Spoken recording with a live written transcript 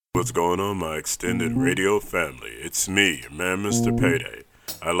what's going on, my extended radio family? It's me, your man, Mr. Payday.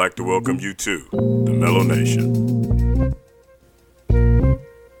 I'd like to welcome you to the Mellow Nation.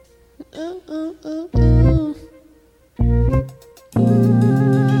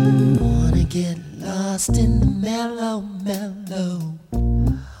 Wanna get lost in the mellow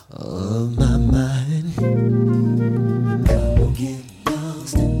of my mind. Wanna get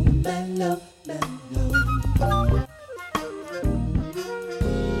lost in the mellow.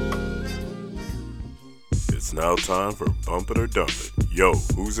 It's now time for Bump It or Dump It. Yo,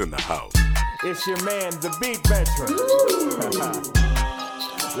 who's in the house? It's your man, the beat veteran.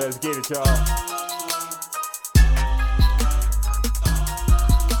 Let's get it, y'all.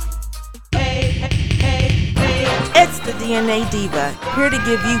 It's the DNA Diva, here to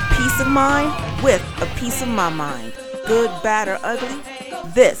give you peace of mind with a piece of my mind. Good, bad, or ugly,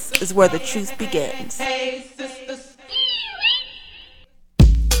 this is where the truth begins.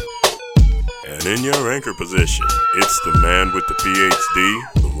 And in your anchor position, it's the man with the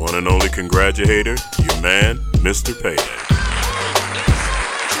PhD, the one and only congratulator, your man, Mr. Payday.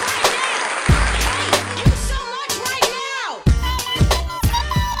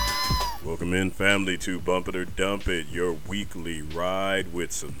 Welcome in, family, to Bump It or Dump It, your weekly ride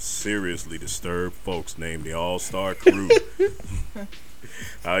with some seriously disturbed folks named the All-Star Crew.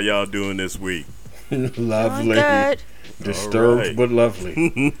 How y'all doing this week? Lovely. Good. Disturbed right. but lovely.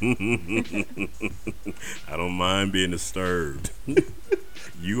 I don't mind being disturbed.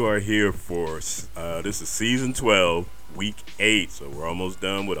 You are here for, this is season 12, week 8, so we're almost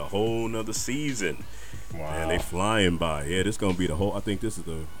done with a whole nother season. Wow. Man, they flying by. Yeah, this gonna be the whole, I think this is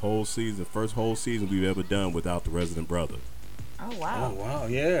the whole season, first whole season we've ever done without the resident brother. Oh, Oh, wow. wow,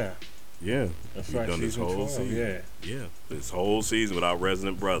 yeah. Yeah. That's We've right, done this season whole 12, season. Yeah, this whole season without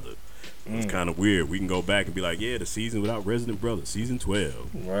resident brother. It's kind of weird. We can go back and be like, yeah, the season without resident brother, season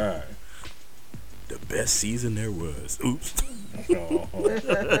 12. Right. The best season there was. Oops. Oh.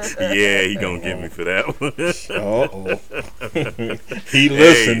 Yeah, he gonna get me for that one. He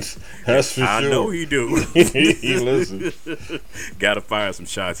listens. That's for I sure. know he do. He listens. Gotta fire some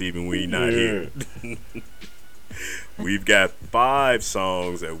shots even when he not Yeah. here. We've got 5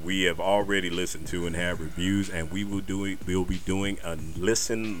 songs that we have already listened to and have reviews, and we'll be doing a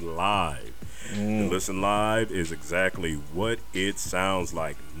listen live. The listen live is exactly what it sounds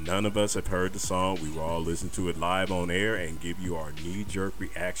like. None of us have heard the song. We will all listen to it live on air and give you our knee-jerk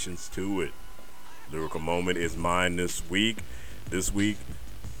reactions to it. Lyrical moment is mine this week. This week,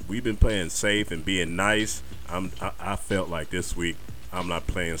 we've been playing safe and being nice. I felt like this week I'm not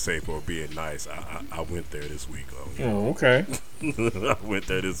playing safe or being nice. I went there this week. Oh, okay. I went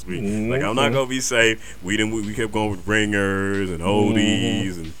there this week. Like, I'm not gonna be safe. We kept going with ringers and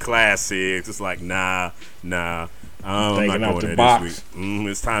oldies and classics. It's like nah. I'm not Thinking out going the there box. this week.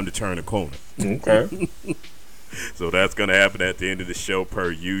 It's time to turn a corner. Okay. So that's gonna happen at the end of the show,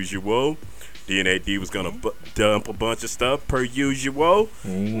 per usual. DNA D was gonna dump a bunch of stuff, per usual.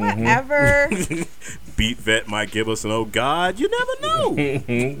 Whatever. Beat Vet might give us an oh God, you never know. You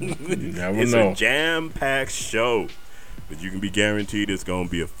never It's know. a jam-packed show, but you can be guaranteed it's gonna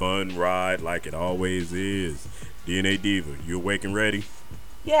be a fun ride like it always is. DNA Diva, you awake and ready?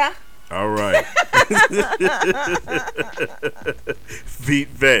 Yeah. All right. Beat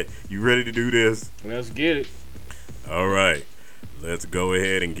Vet, you ready to do this? Let's get it. All right. Let's go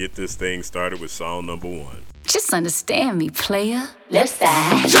ahead and get this thing started with song number 1. Just understand me, player. Left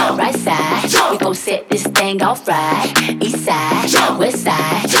side, right side, we gon' set this thing off right. East side, west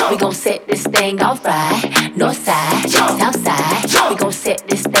side, we gon' set this thing off right. North side, south side, we gon' set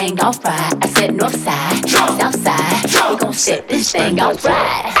this thing off right. I said north side, south side, we gon' set this thing off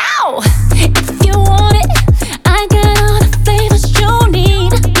right. Ow! If you want it, I got all the flavors you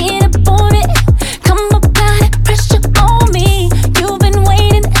need. Get up on it, come up, got it, pressure on me. You've been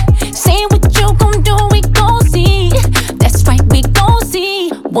waiting, say what you gon' do, we gon' see. That's right, we gon' see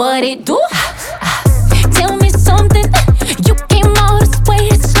what it do. Tell me something, you came all this way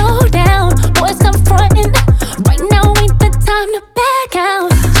to slow down. Boys, I'm frontin', right now ain't the time to back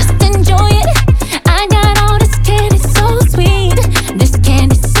out. Just enjoy it, I got all this candy so sweet. This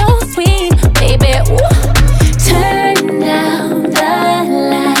candy so sweet.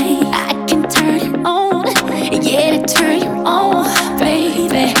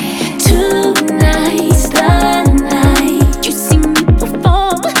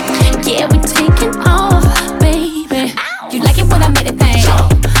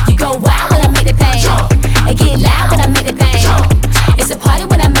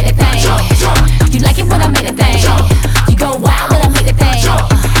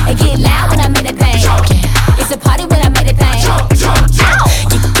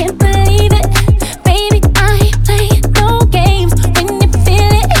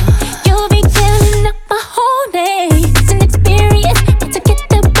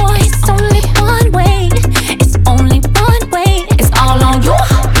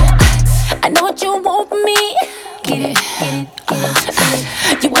 smoke with me? Get it, get it,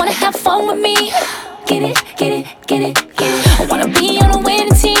 get it. You wanna have fun with me? Get it, get it, get it, get it. I wanna be on a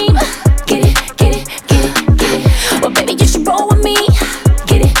winning team. Get it, get it, get it, get it. Well, baby, you should roll with me.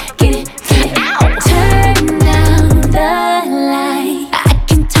 Get it, get it, get it. Ow! Turn down the light. I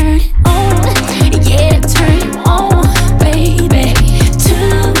can turn it on. Yeah, turn it on, baby.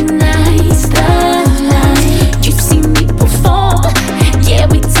 Tonight's the night. You see me perform. Yeah,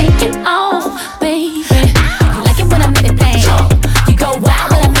 we take it on, baby. You like it when I make it bang. You go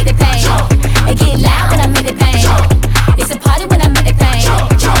wild when I make it bang. It get loud when I make it bang. It's a party when I make it bang.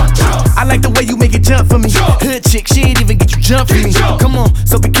 I like the way you make it jump for me. Hood chick, she ain't even get you jump for me. Come on,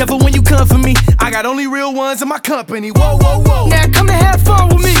 so be careful when you come for me. I got only real ones in my company. Whoa, whoa, whoa. Now come and have fun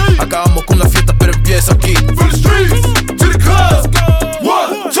with me. Acabamos con la fiesta, pero empieza aquí. From the streets to the club.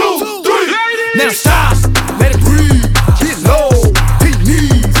 1, 2, 3. Now stop, let it breathe. Get low, hit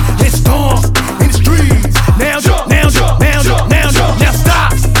knees. Let's stomp in the streets. Now jump, now jump, now jump, now jump. Now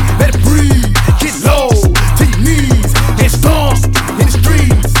stop, let it breathe. Get low to your knees. Let's stomp in the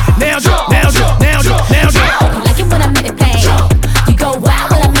streets. Now jump, now jump, now jump, now jump. You like it when I make it bang. You go wild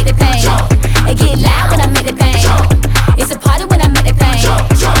when I make it bang. It get loud when I make it bang. It's a party when I make it bang.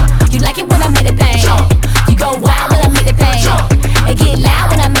 You like it when I make it bang. You go wild when I make it bang. It get loud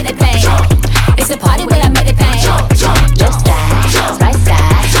when I make it bang. It's a party when I make it bang. Left side, right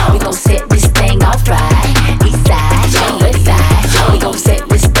side, we gon' set this thing off right. East side, west side, we gon' set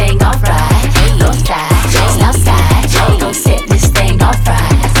this thing off right. North side, south side, we gon' set this thing off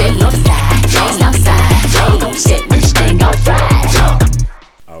right. I said north side, south side, we gon' set this thing off right.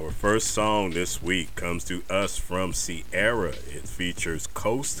 Our first song this week comes to us from Ciara. It features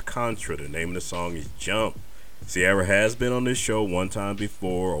Coast Contra. The name of the song is Jump. Ciara has been on this show one time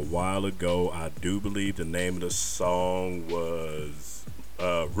before, a while ago. I do believe the name of the song was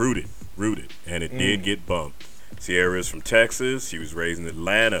Rooted, and it did get bumped. Ciara is from Texas. She was raised in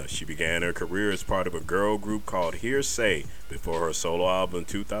Atlanta. She began her career as part of a girl group called Hearsay before her solo album in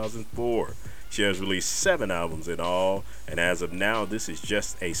 2004. She has released 7 albums in all, and as of now, this is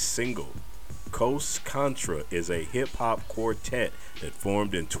just a single. Coast Contra is a hip-hop quartet that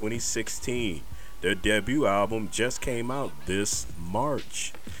formed in 2016. Their debut album just came out this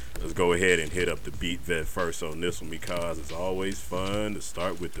March. Let's go ahead and hit up the Beat Vet first on this one because it's always fun to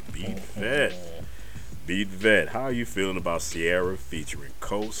start with the Beat Vet. Beat Vet, how are you feeling about Ciara featuring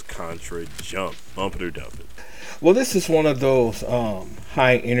Coast Contra Jump? Bump it or dump it? Well, this is one of those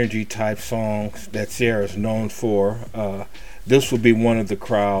high energy type songs that Ciara is known for. This will be one of the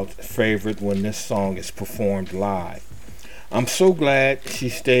crowd's favorite when this song is performed live. I'm so glad she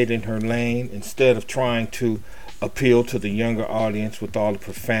stayed in her lane instead of trying to appeal to the younger audience with all the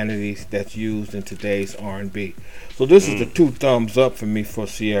profanities that's used in today's R&B. So this is the 2 thumbs up for me for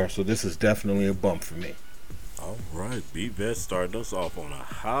Ciara. So this is definitely a bump for me. All right, Beat Vet started us off on a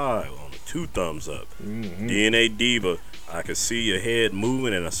high, on a 2 thumbs up. DNA Diva, I could see your head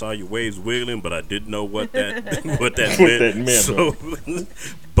moving and I saw your waves wiggling, but I didn't know what that what that meant. So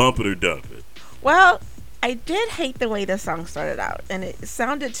bump it or dump it. Well, I did hate the way the song started out, and it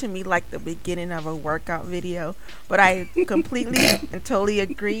sounded to me like the beginning of a workout video, but I completely and totally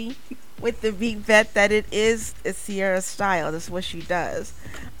agree with the Beat Vet that it is a Ciara style. That's what she does.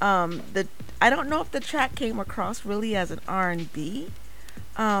 I don't know if the track came across really as an R&B.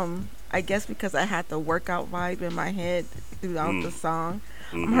 I guess because I had the workout vibe in my head throughout the song.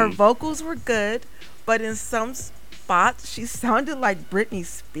 Her vocals were good, but in some spots she sounded like Britney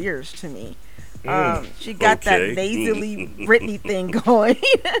Spears to me. She got that nasally Britney thing going.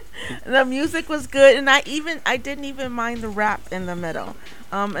 The music was good, and I didn't even mind the rap in the middle.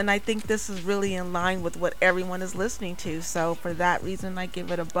 And I think this is really in line with what everyone is listening to. So for that reason, I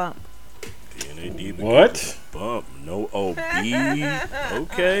give it a bump. DNA Diva What? Bump, no OB.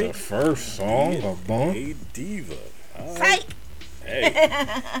 Okay. The first song, a bump. Hey Diva. All Psych! right.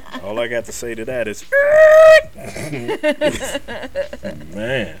 Hey, all I got to say to that is,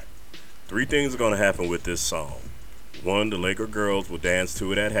 Man. 3 things are going to happen with this song. 1, the Laker girls will dance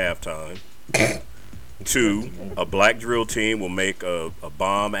to it at halftime. 2, a black drill team will make a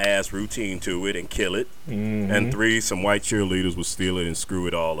bomb-ass routine to it and kill it. And 3, some white cheerleaders will steal it and screw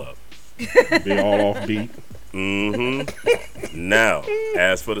it all up. Be all off beat. Now,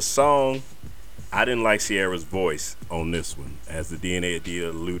 as for the song, I didn't like Ciara's voice on this one. As the DNA Diva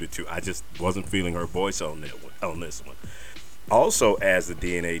alluded to, I just wasn't feeling her voice on this one. Also, as the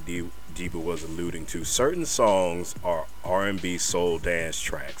DNA Diva was alluding to, certain songs are R&B soul dance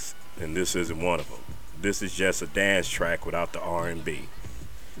tracks, and this isn't one of them. This is just a dance track without the R&B.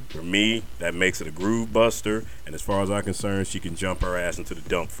 For me, that makes it a groove buster, and as far as I'm concerned, she can jump her ass into the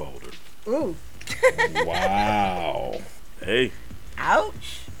dump folder. Ooh. Wow. Hey,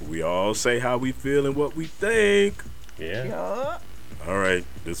 Ouch. we all say how we feel and what we think. Yeah. Yeah. All right,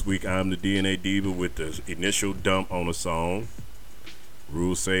 this week I'm the DNA Diva with the initial dump on a song.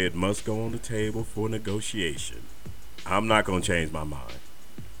 Rules say it must go on the table for negotiation. I'm not going to change my mind.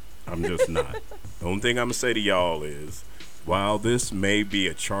 I'm just not. The only thing I'm going to say to y'all is, while this may be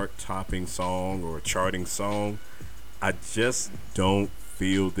a chart-topping song or a charting song, I just don't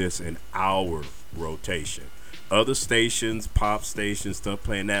feel this in our rotation. Other stations, pop stations, stuff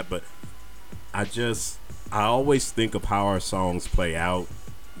playing that, but I always think of how our songs play out.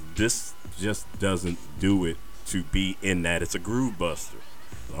 This just doesn't do it to be in that. It's a groove buster.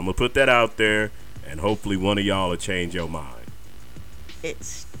 So I'm going to put that out there, and hopefully one of y'all will change your mind. It's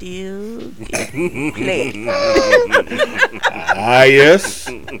still getting played.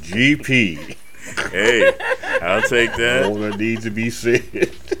 ISGP. Hey, I'll take that. All that needs to be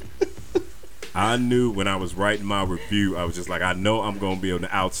said. I knew when I was writing my review, I was just like, I know I'm going to be on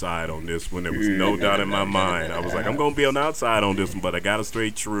the outside on this one. There was no doubt in my mind. I was like, I'm going to be on the outside on this one, but I got to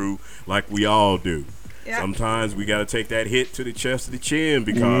stay true like we all do. Yeah. Sometimes we got to take that hit to the chest of the chin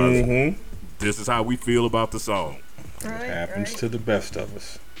because this is how we feel about the song. It happens to the best of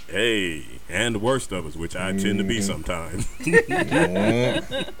us. Hey, and the worst of us, which I tend to be sometimes.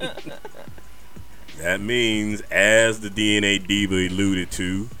 That means, as the DNA Diva alluded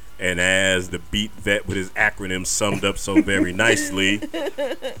to, and as the beat vet with his acronym summed up so very nicely,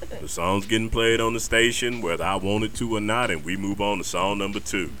 the song's getting played on the station whether I want it to or not, and we move on to song number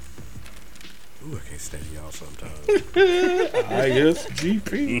 2. Ooh, I can't stand y'all sometimes.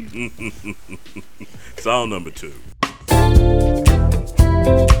 ISGP. Song number 2.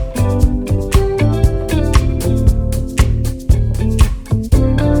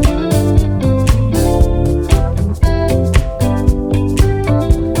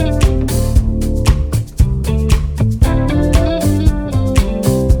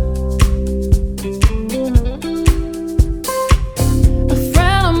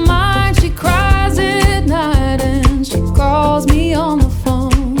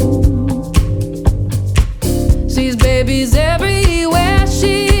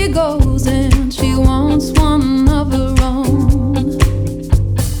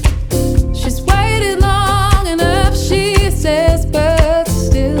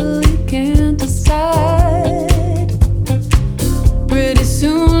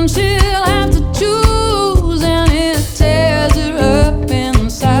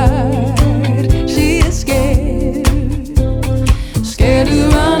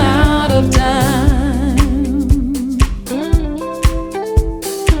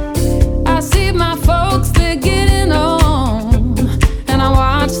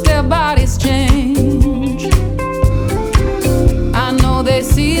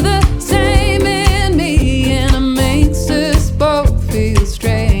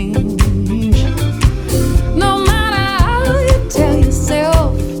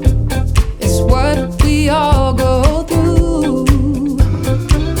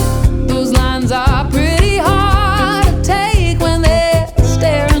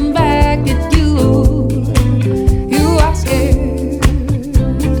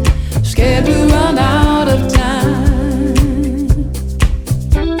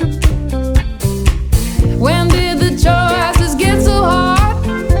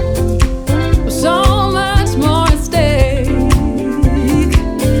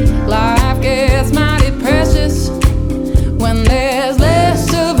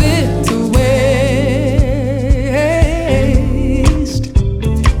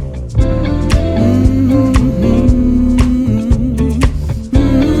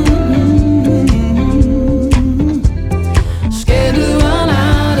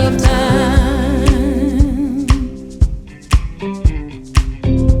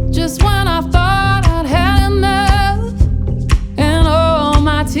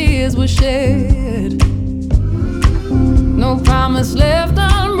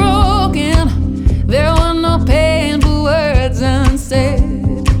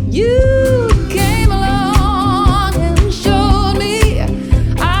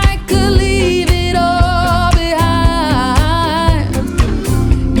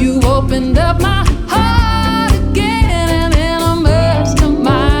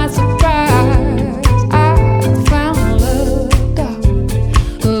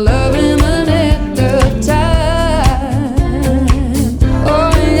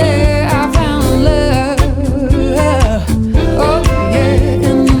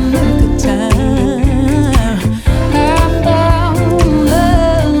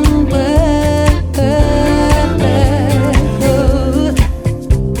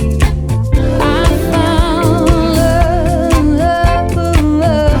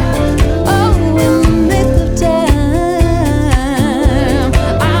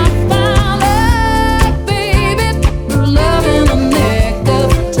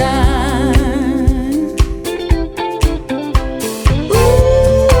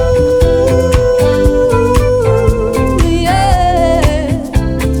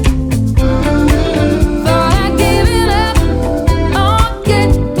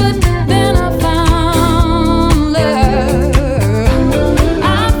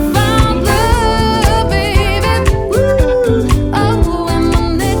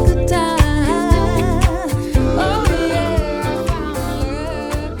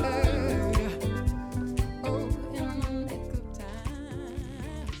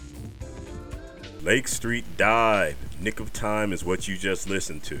 Lake Street Dive, Nick of Time is what you just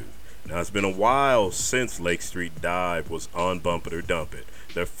listened to. Now, it's been a while since Lake Street Dive was on Bump It or Dump It.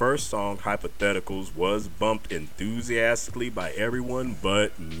 Their first song, Hypotheticals, was bumped enthusiastically by everyone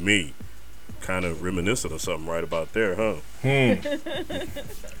but me. Kind of reminiscent of something right about there, huh?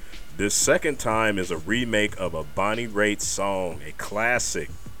 This second time is a remake of a Bonnie Raitt song, a classic.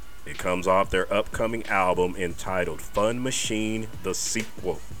 It comes off their upcoming album entitled Fun Machine, the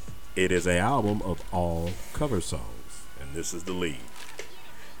Sequel. It is an album of all cover songs, and this is the lead.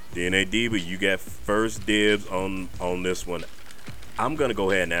 DNA Diva, you got first dibs on this one. I'm going to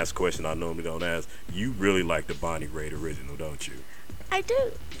go ahead and ask a question I normally don't ask. You really like the Bonnie Raitt original, don't you? I do.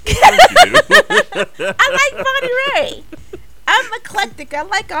 Of course you do. I like Bonnie Raitt. I'm eclectic. I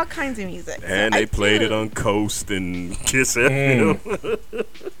like all kinds of music. And they played it on Coast and Kiss FM.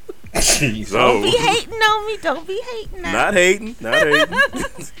 Don't be hating on me. Don't be hating on me. Not hating.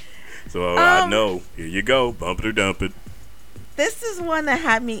 So I know. Here you go. Bump it or dump it. This is one that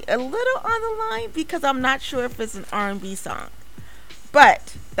had me a little on the line because I'm not sure if it's an R&B song.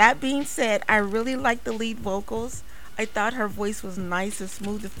 But that being said, I really like the lead vocals. I thought her voice was nice and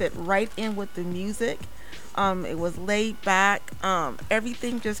smooth to fit right in with the music. It was laid back.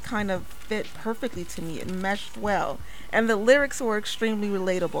 Everything just kind of fit perfectly to me. It meshed well. And the lyrics were extremely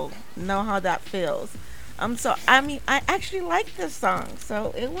relatable. Know how that feels. So, I mean, I actually like this song.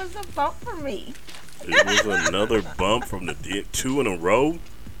 So, it was a bump for me. It was another bump from the 2 in a row.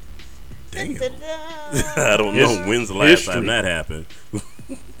 Damn. I don't know when's the last time that happened.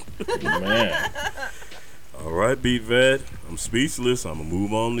 Man. All right, Beat Vet. I'm speechless. I'm going to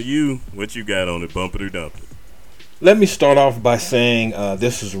move on to you. What you got on it, Bump It or Dump It? Let me start off by saying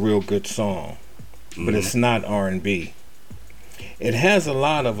this is a real good song, but it's not R&B. It has a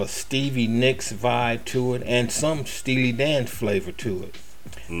lot of a Stevie Nicks vibe to it and some Steely Dan flavor to it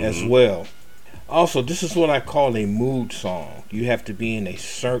as well. Also, this is what I call a mood song. You have to be in a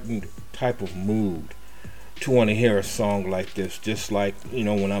certain type of mood to want to hear a song like this, just like, you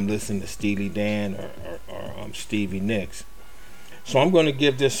know, when I'm listening to Steely Dan or Stevie Nicks. So I'm going to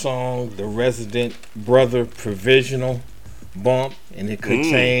give this song the resident brother provisional bump, and it could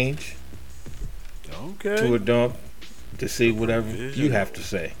change to a dump to see whatever you have to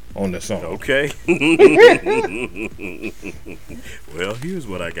say on the song. Okay. Well, here's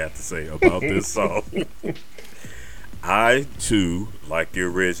what I got to say about this song. I, too, like the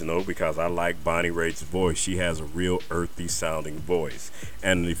original because I like Bonnie Raitt's voice. She has a real earthy sounding voice.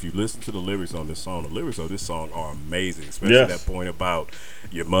 And if you listen to the lyrics on this song, the lyrics of this song are amazing, especially that point about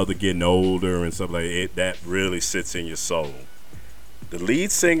your mother getting older and stuff like that. That really sits in your soul. The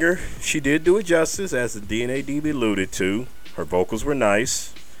lead singer, she did do it justice, as the DNA DB alluded to. Her vocals were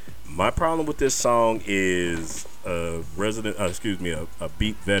nice. My problem with this song is a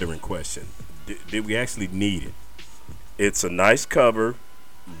Beat Veteran question. Did we actually need it? It's a nice cover,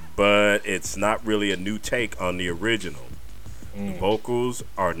 but it's not really a new take on the original. The vocals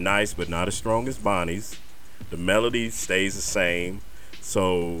are nice, but not as strong as Bonnie's. The melody stays the same.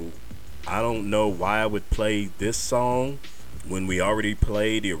 So I don't know why I would play this song when we already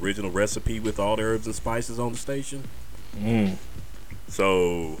played the original recipe with all the herbs and spices on the station.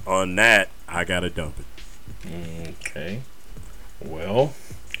 So on that, I gotta dump it. Okay. Well.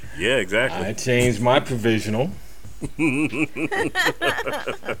 Yeah, exactly. I changed my provisional to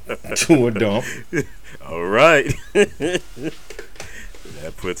a dump. All right. That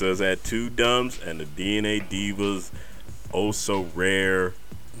puts us at 2 dumps and the DNA Divas oh so rare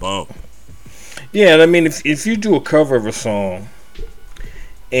bump. Yeah, I mean, if you do a cover of a song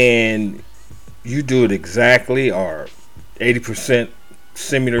and you do it exactly or 80%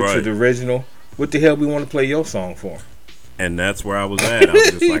 similar to the original, what the hell we want to play your song for? And that's where I was at. I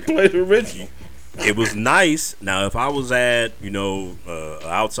was just like, play the original. It was nice. Now, if I was at, an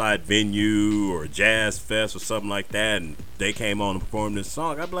outside venue or a jazz fest or something like that, and they came on and performed this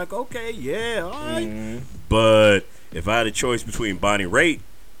song, I'd be like, okay, yeah, all right. But if I had a choice between Bonnie Raitt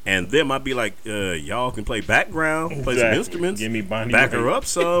and them, I'd be like, y'all can play background, play some instruments, give me Bonnie back Raitt. her up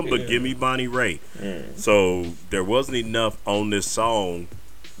some, but give me Bonnie Raitt. So there wasn't enough on this song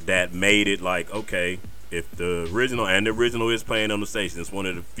that made it like, okay, if the original is playing on the station, it's one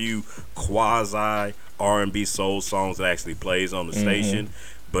of the few quasi R&B soul songs that actually plays on the station.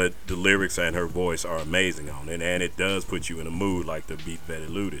 But the lyrics and her voice are amazing on it, and it does put you in a mood like the Beat Vet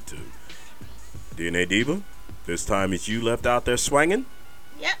alluded to. DNA Diva, this time it's you left out there swinging.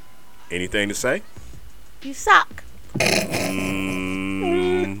 Yep. Anything to say? You suck.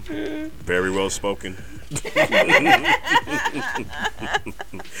 Very well spoken.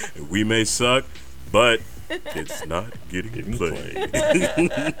 We may suck, but It's not getting played.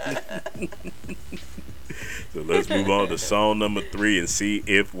 So let's move on to song number 3 and see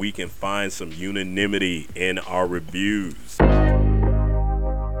if we can find some unanimity in our reviews.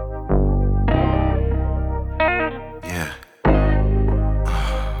 Yeah.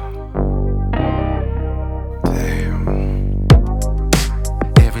 Damn.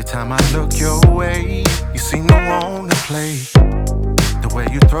 Every time I look your way, you seem to wanna play. The way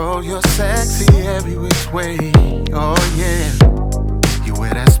you throw your sexy every which way. Oh yeah. You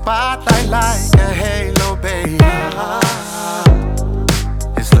wear that spotlight like a halo, babe.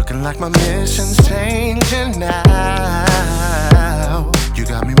 It's looking like my mission's changing now. You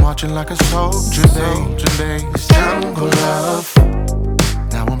got me marching like a soldier, babe. It's jungle love.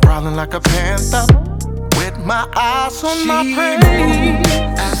 Now I'm prowling like a panther with my eyes on my prey.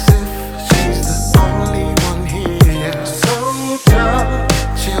 As if she's the only one here. So tough,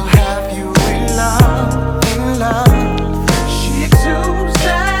 she'll have you in love, in love. She exudes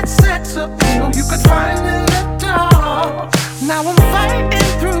that sex appeal you could find in the dark. Now I'm fighting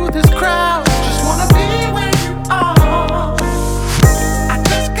through this crowd, just wanna be where you are. I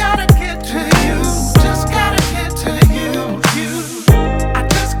just gotta get to you, just gotta get to you, you. I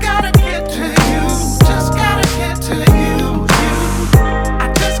just gotta get to you, just gotta get to you, you. I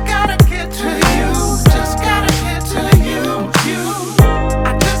just gotta get to you, just gotta get to you, you. I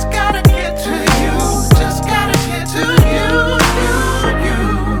just gotta get to you, just gotta get to you, you.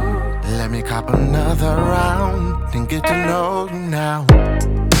 Let me cop another round and get to know you now.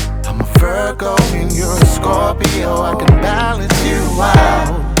 I'm a Virgo and you're a Scorpio. I can balance you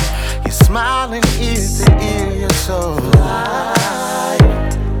out. You're smiling ear to ear, you're so fly.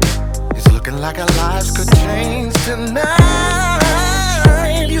 It's looking like our lives could change tonight.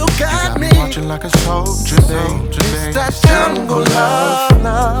 You got me watching like a soldier, babe. It's that jungle love.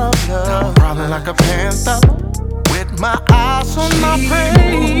 Now I'm prowling like a panther with my eyes on my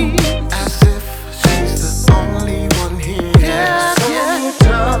prey. As if she's the only one here. Yeah, so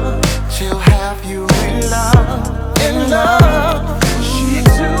tough, she'll have you in love, in love. She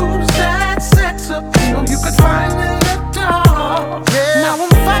exudes that sex appeal you could find in the dark. Yeah. Now I'm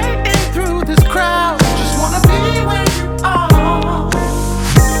fighting through this crowd, just wanna be where you are.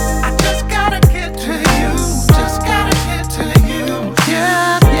 I just gotta get to you, just gotta get to you.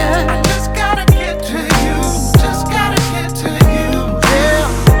 Yeah, yeah. I just gotta get to you, just gotta get to you. Yeah.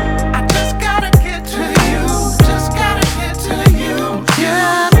 I just gotta get to you, just gotta get to you.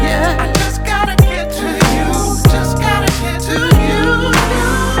 Yeah, yeah. I just gotta get to you, just gotta get to you.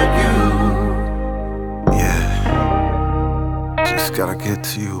 Yeah. Just gotta get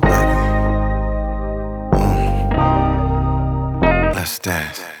to you, baby. Let's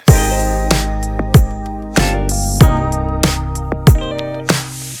dance.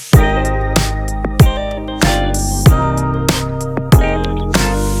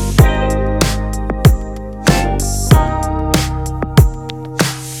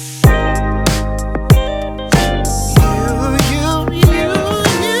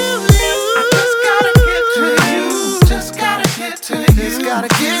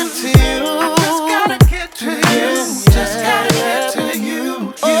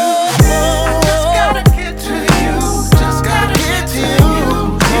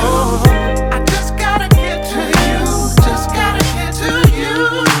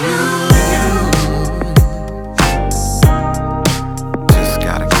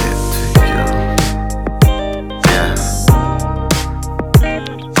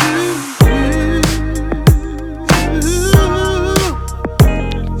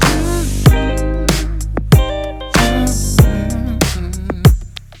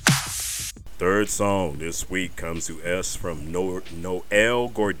 Third song this week comes to us from Noel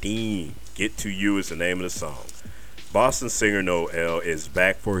Gourdin. Get to You is the name of the song. Boston singer Noel is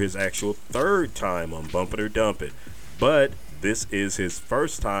back for his actual third time on Bump It or Dump It, but this is his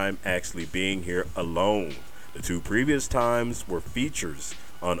first time actually being here alone. The 2 previous times were features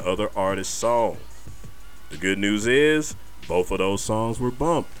on other artists' songs. The good news is both of those songs were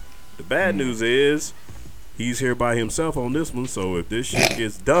bumped. The bad news is he's here by himself on this one, so if this shit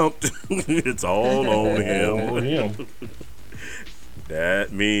gets dumped, it's all on him.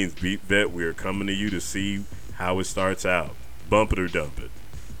 That means, Beat Vet, we're coming to you to see how it starts out. Bump it or dump it.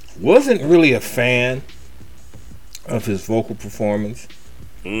 Wasn't really a fan of his vocal performance.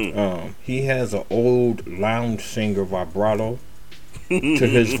 He has an old lounge singer vibrato to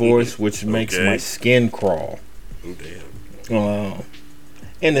his voice, which makes my skin crawl. Oh, damn.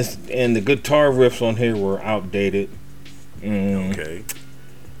 And the guitar riffs on here were outdated. Okay.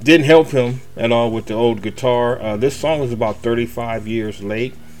 Didn't help him at all with the old guitar. This song is about 35 years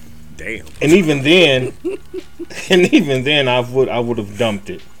late. Damn. And even then, I would have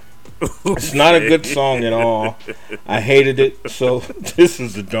dumped it. It's not a good song at all. I hated it, so this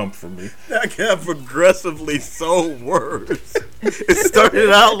is a dump for me. That got progressively so worse. It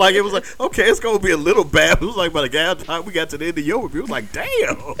started out like it was like, okay, it's gonna be a little bad. It was like by the time we got to the end of your review, it was like,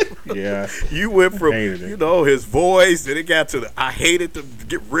 damn. Yeah. You went from his voice, then it got to the I hated the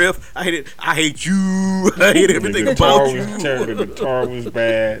get riff. I hate you. I hate everything about you. The guitar was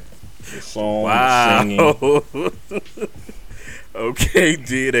bad. The song, wow. the singing. Okay,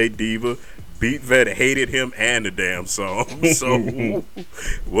 DNA Diva. Beat Vet hated him and the damn song. So,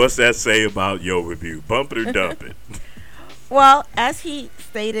 what's that say about your review? Bump it or dump it? Well, as he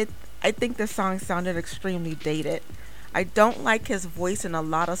stated, I think the song sounded extremely dated. I don't like his voice in a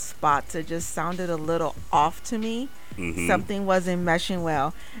lot of spots. It just sounded a little off to me. Mm-hmm. Something wasn't meshing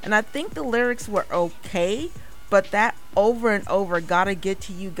well. And I think the lyrics were okay, but that over and over, gotta get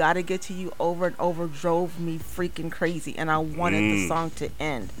to you, over and over drove me freaking crazy. And I wanted the song to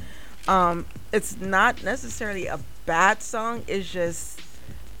end. It's not necessarily a bad song. It's just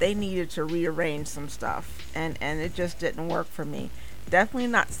they needed to rearrange some stuff. And it just didn't work for me. Definitely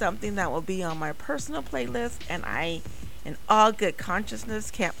not something that will be on my personal playlist. And I, in all good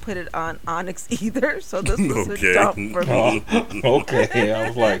consciousness, can't put it on Onyx either. So this was a dump for me. Okay, I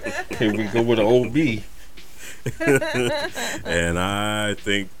was like, here we go with an OB. And I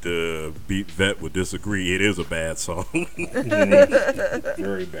think the Beat Vet would disagree. It is a bad song.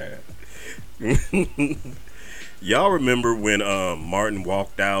 Very bad. Y'all remember when Martin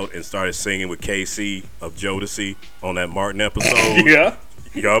walked out and started singing with KC of Jodeci on that Martin episode? Yeah.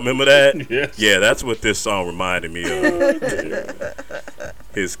 Y'all remember that? Yes. Yeah, that's what this song reminded me of.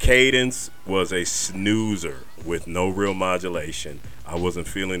 His cadence was a snoozer with no real modulation. I wasn't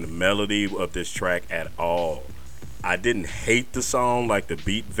feeling the melody of this track at all. I didn't hate the song like the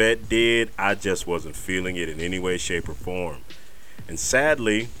Beat Vet did. I just wasn't feeling it in any way, shape, or form. And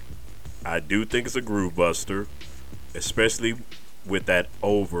sadly, I do think it's a groove buster, especially with that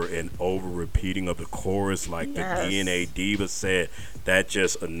over and over repeating of the chorus like the DNA Diva said. That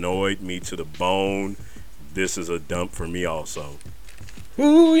just annoyed me to the bone. This is a dump for me also.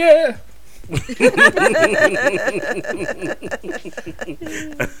 Ooh, yeah.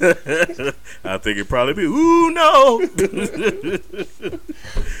 I think it'd probably be ooh no.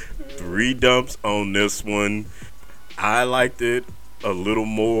 3 dumps on this one. I liked it a little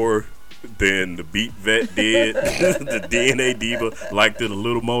more than the Beat Vet did. The DNA Diva liked it a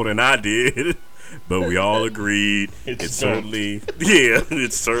little more than I did. But we all agreed it's certainly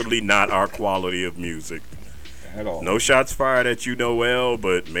not our quality of music. At all. No shots fired at you, Noel,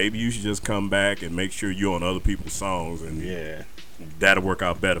 but maybe you should just come back and make sure you're on other people's songs, and that'll work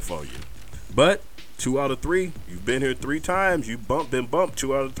out better for you. But 2 out of 3, you've been here 3 times. You've been bumped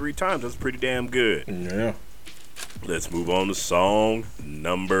 2 out of 3 times. That's pretty damn good. Yeah. Let's move on to song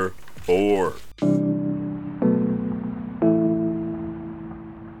number 4.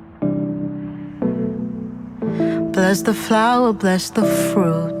 Bless the flower, bless the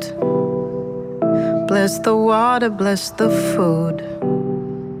fruit. Bless the water, bless the food.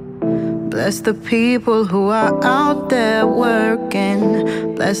 Bless the people who are out there working.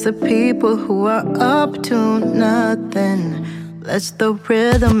 Bless the people who are up to nothing. Bless the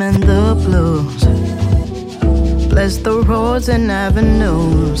rhythm and the blues. Bless the roads and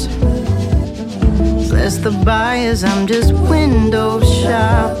avenues. Bless the buyers, I'm just window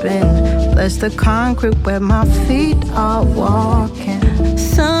shopping. Bless the concrete where my feet are walking.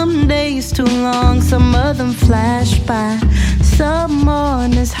 Some days too long, some of them flash by. Some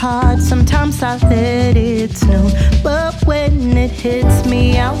mornings hard, sometimes I let it snow. But when it hits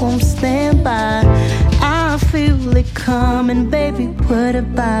me, I won't stand by. I feel it coming, baby, what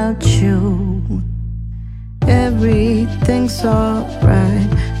about you? Everything's alright.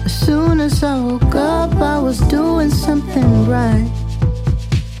 As soon as I woke up, I was doing something right.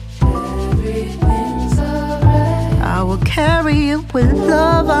 Everything's alright. I will carry you with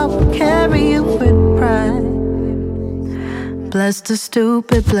love, I will carry you with pride. Bless the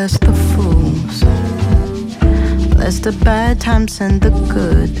stupid, bless the fools. Bless the bad times and the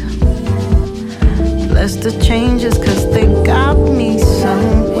good. Bless the changes, cause they got me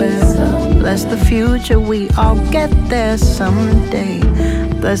somewhere. Bless the future, we all get there someday.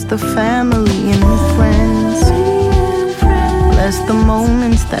 Bless the family and friends. Bless the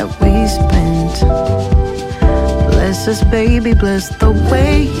moments that we spent. Bless us, baby, bless the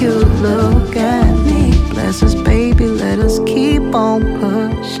way you look at me. Bless us, baby, let us keep on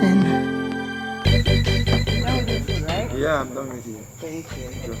pushing. Yeah, I'm done with you. Thank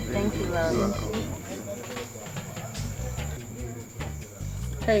you. Thank you, love.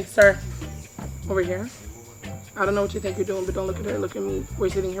 Hey, sir. Over here. I don't know what you think you're doing, but don't look at her. Look at me. We're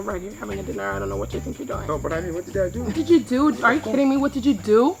sitting here right here having a dinner. I don't know what you think you're doing. No, but I mean, what did I do? What did you do? Are you kidding me? What did you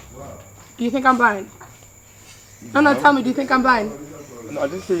do? Do you think I'm blind? No, tell me. Do you think I'm blind? No, I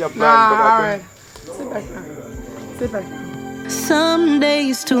didn't say you're blind, Nah, but all right. Sit back now. Sit back now. Some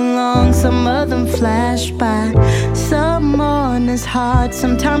days too long, some of them flash by. Some mornings hard,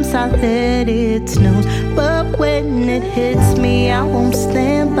 sometimes I let it snooze. But when it hits me, I won't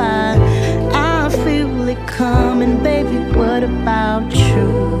stand by. I feel it coming, baby, what about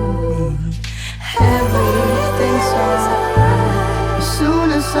you? Everything's alright. As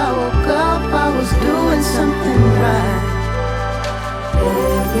soon as I woke up, I was doing something right.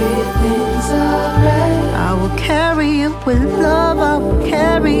 Everything's alright. I will carry it with love, I will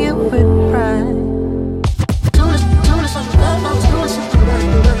carry it with pride.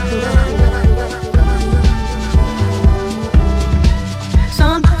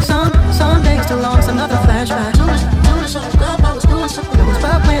 Some days too long, some other flashback.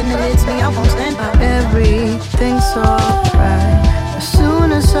 But when it hits me, I won't stand by. Everything's alright. As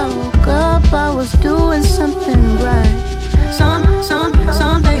soon as I woke up, I was doing something right.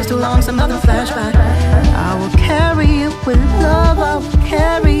 Some days too long, some other flashback. I will carry it with love, I will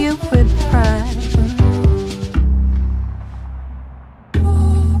carry it with pride.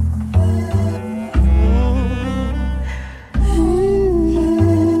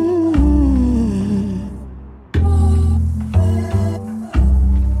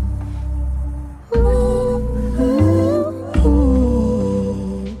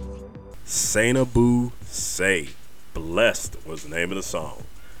 Sainabou Say. Blessed was the name of the song.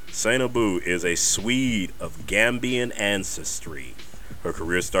 Sainabou is a Swede of Gambian ancestry. Her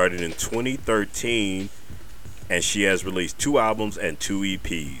career started in 2013 and she has released 2 albums and 2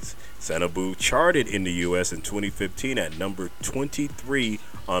 EPs. Sainabou charted in the US in 2015 at number 23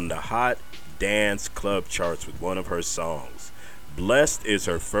 on the Hot Dance Club charts with one of her songs. Blessed is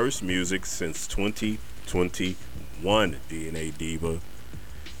her first music since 2021, DNA Diva.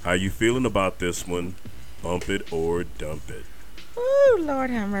 How you feeling about this one? Bump it or dump it. Ooh,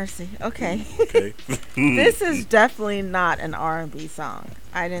 Lord have mercy. Okay. Okay. This is definitely not an R&B song.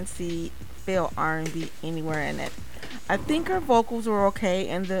 I didn't feel R&B anywhere in it. I think her vocals were okay,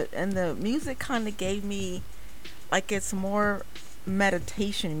 and the music kind of gave me like it's more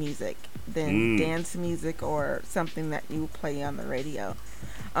meditation music than dance music or something that you play on the radio.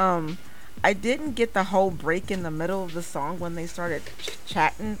 I didn't get the whole break in the middle of the song when they started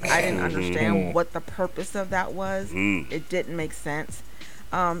chatting. I didn't understand what the purpose of that was. It didn't make sense.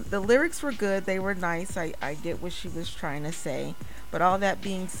 The lyrics were good. They were nice. I get what she was trying to say. But all that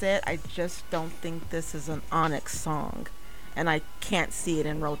being said, I just don't think this is an Onyx song. And I can't see it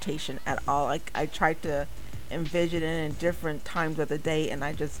in rotation at all. I tried to envision it in different times of the day, and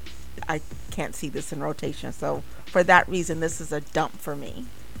I can't see this in rotation. So for that reason, this is a dump for me.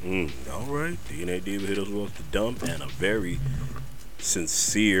 All right. DNA Diva hit us with the dump and a very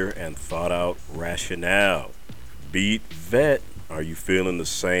sincere and thought out rationale. Beat Vet, are you feeling the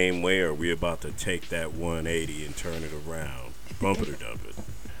same way, or are we about to take that 180 and turn it around? Bump it or dump it?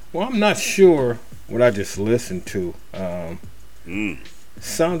 Well, I'm not sure what I just listened to.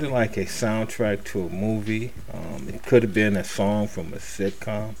 Sounded like a soundtrack to a movie. It could have been a song from a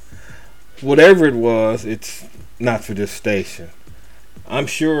sitcom. Whatever it was, it's not for this station. I'm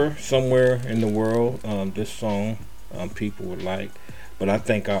sure somewhere in the world this song people would like, but I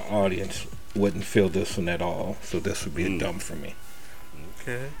think our audience wouldn't feel this one at all, so this would be a dump for me.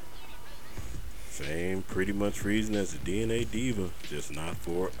 Okay. Same pretty much reason as the DNA Diva, just not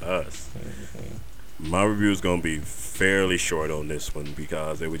for us. My review is going to be fairly short on this one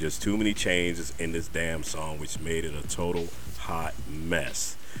because there were just too many changes in this damn song which made it a total hot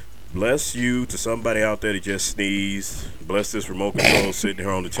mess. Bless you to somebody out there that just sneezed. Bless this remote control sitting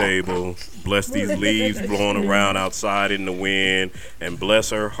here on the table. Bless these leaves blowing around outside in the wind. And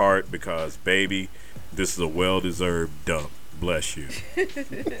bless her heart because, baby, this is a well-deserved dump. Bless you.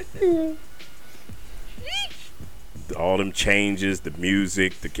 All them changes, the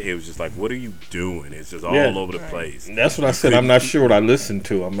music, it was just like, what are you doing? It's just all over the place. That's what I said. I'm not sure what I listened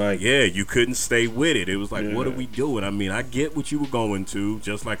to. I'm like, yeah, you couldn't stay with it. It was like, what are we doing? I mean, I get what you were going to,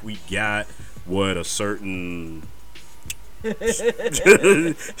 just like we got what a certain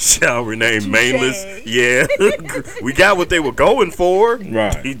shall remain mainless. Yeah, we got what they were going for.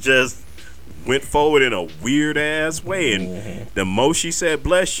 Right. He just went forward in a weird ass way, and the most she said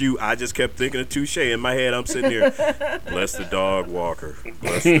bless you, I just kept thinking of Touche. In my head I'm sitting here, bless the dog walker,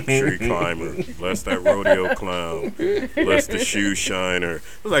 bless the tree climber, bless that rodeo clown, bless the shoe shiner.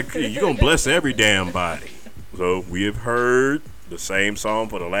 Like, you gonna bless every damn body. So we have heard the same song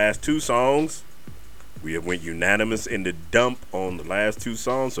for the last two songs. We have went unanimous in the dump on the last two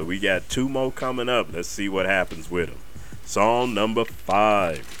songs, so we got two more coming up. Let's see what happens with them. Song number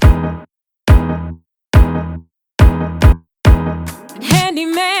 5.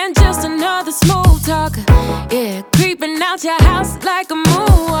 Handyman, just another smooth talker. Yeah, creeping out your house like a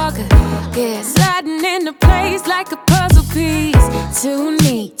moonwalker. Yeah, sliding into place like a puzzle piece. Too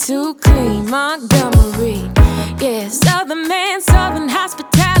neat, too clean, Montgomery. Yeah, Southern man, Southern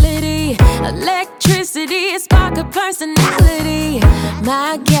hospitality. Electricity, a spark of personality.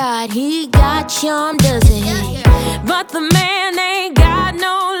 My God, he got charm, doesn't he? But the man ain't got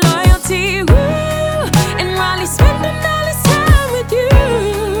no loyalty. Woo! And while he's spending all his time with you,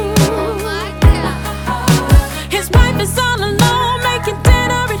 his wife is all alone, making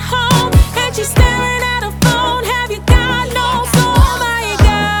dinner at home, and she's staring at her phone. Have you got no soul? My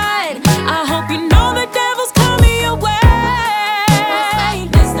God, I hope you know the devil's coming your way.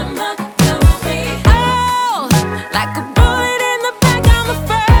 Mr. Montgomery. Oh, like a bullet in the back, I'm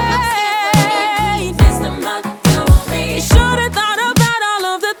afraid. Mr. Montgomery. You should have thought about all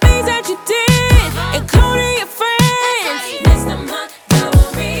of the things that you did, including your friends. Mr.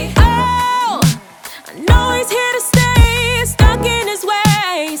 Montgomery. Oh, I know he's here to stay, stuck in his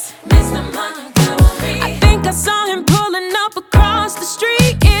ways. Mr. Montgomery. I think I saw him pulling up across the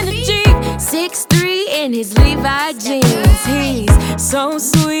street in a Jeep, 6'3" in his Levi jeans. He's so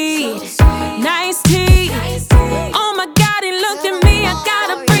sweet, nice teeth. Oh my God, he looked at me, I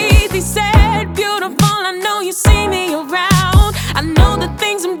gotta breathe. He said, beautiful, I know you see me around. I know the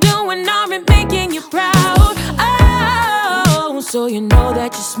things I'm doing aren't making you proud. Oh, so you know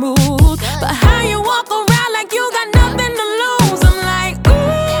that you're smooth, but how you walk around like you got nothing to lose. I'm like,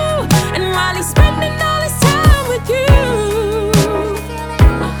 ooh, and while he's spending all his time with you,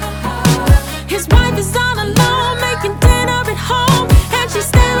 his wife is all alone, making dinner at home, and she's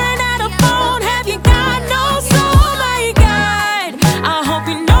staring at her phone. Have you got no soul? My God, I hope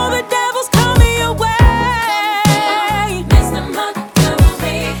you know the devil's coming your way. Mr.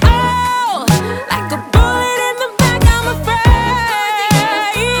 Montgomery. Oh, like a bullet in the back, I'm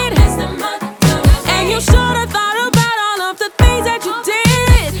afraid. Mr. Montgomery. And you should have thought about all of the things that you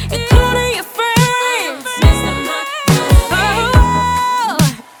did, including your friends. Mr. Montgomery. Oh,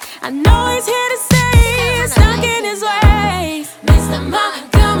 I know he's here to stay, stuck in his ways. Mr.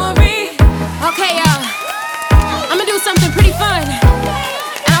 Montgomery. Okay, y'all, I'ma do something pretty fun,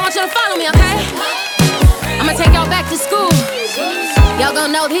 and I want you to follow me, okay? I'ma take y'all back to school. Y'all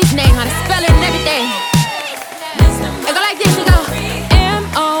gonna know his name, how to spell it and everything. It go like this, it go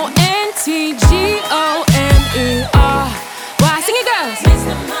Montgomery. Why? Sing it, girls.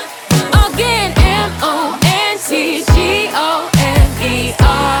 Again, Montgomery.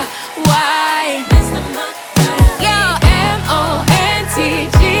 Yo,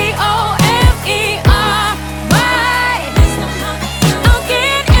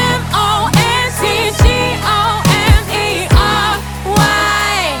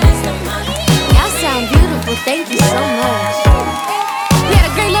 Montgomery. Y'all sound beautiful, thank you so much. We had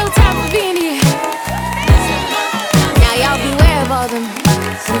a great little time for being here. Now y'all beware of all them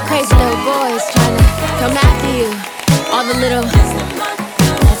crazy little boys trying to come after you. All the little,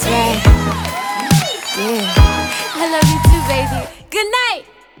 that's right. Yeah, I love you too, baby. Good night.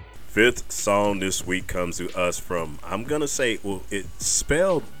 Fifth song this week comes to us from, I'm gonna say, well, it's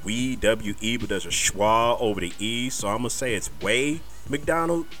spelled W-E, but there's a schwa over the E, so I'm gonna say it's Way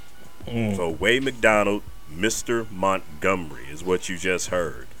McDonald. So Way McDonald, Mr. Montgomery is what you just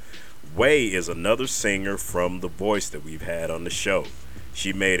heard. Way is another singer from The Voice that we've had on the show.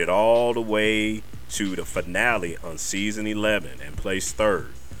 She made it all the way to the finale on season 11 and placed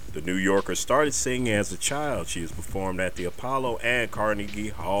third. The New Yorker started singing as a child. She has performed at the Apollo and Carnegie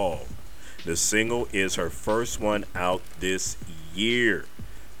Hall. The single is her first one out this year.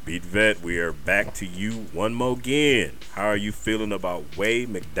 Beat Vet, we are back to you one more again. How are you feeling about Way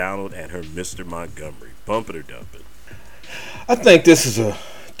McDonald and her Mr. Montgomery? Bump it or dump it? I think this is a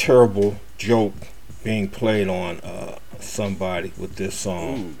terrible joke being played on somebody with this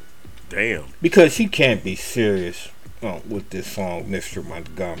song. Ooh, damn. Because she can't be serious with this song, Mr.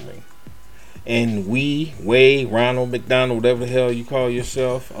 Montgomery. And Way, Ronald McDonald, whatever the hell you call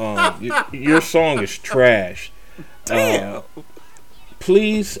yourself, your song is trash. Damn.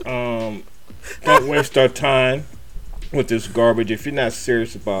 Please don't waste our time with this garbage if you're not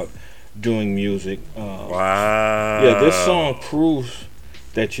serious about doing music. Wow. Yeah, this song proves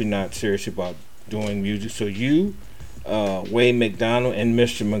that you're not serious about doing music. So you, Way McDonald and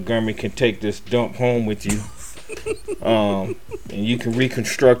Mr. Montgomery can take this dump home with you. And you can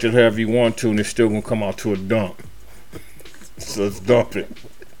reconstruct it however you want to, and it's still gonna come out to a dump. So let's dump it.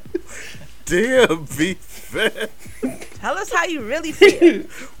 Damn, Beat Vet. Tell us how you really feel.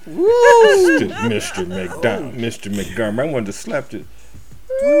 Woo! Mr. McDonald, Mr. Montgomery. I wanted to slap it.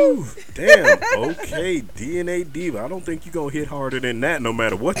 Woo, damn. Okay, DNA Diva. I don't think you're going to hit harder than that no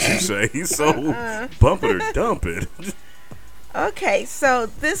matter what you say. So, bump it or dump it. Okay, so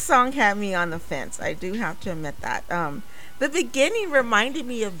this song had me on the fence. I do have to admit that. The beginning reminded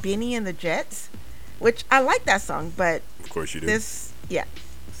me of Benny and the Jets, which I like that song, but of course you do. Excuse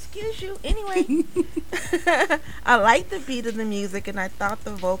you. Anyway, I like the beat of the music, and I thought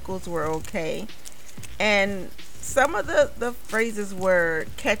the vocals were okay. And some of the phrases were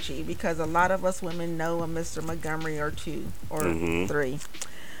catchy because a lot of us women know a Mr. Montgomery or two or three.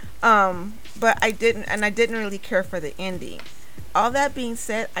 But I didn't really care for the ending. All that being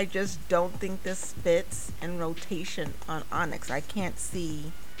said, I just don't think this fits in rotation on Onyx. I can't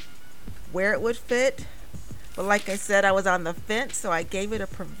see where it would fit. But like I said, I was on the fence, so I gave it a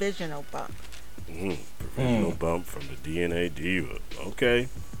provisional bump. Provisional bump from the DNA Diva. Okay.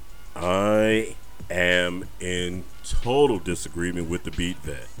 I am in total disagreement with the Beat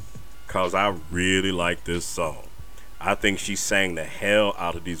Vet because I really like this song. I think she sang the hell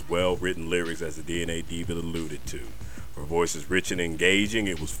out of these well-written lyrics, as the DNA Diva alluded to. Her voice is rich and engaging.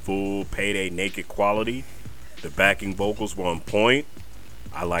 It was full Payday naked quality. The backing vocals were on point.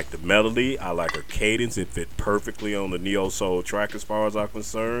 I like the melody. I like her cadence. It fit perfectly on the Neo Soul track as far as I'm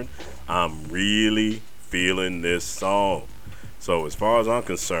concerned. I'm really feeling this song. So as far as I'm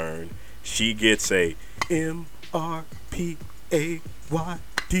concerned, she gets a MRPAYDAY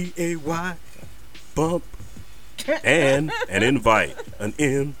bump and an invite, an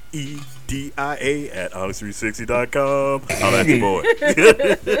MEDIA at onyx360.com. I'll at your boy.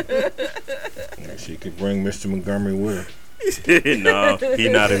 She could bring Mr. Montgomery with her. No, he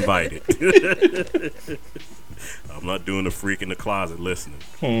not invited. I'm not doing the freak in the closet listening.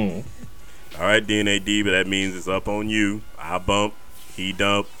 All right, DNA Diva, that means it's up on you. I bump, he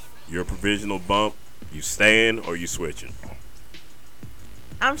dump, your provisional bump. You staying or you switching?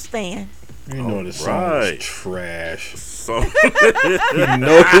 I'm staying. You know the song was trash. You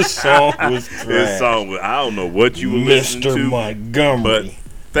know the song was trash. This song was, I don't know what you were listening to. Mr. Montgomery. But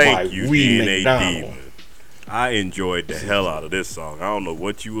thank you, DNA McDonald. Diva. I enjoyed the hell out of this song. I don't know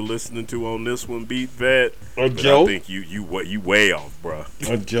what you were listening to on this one, Beat Vet. A joke? I think you way off, bro.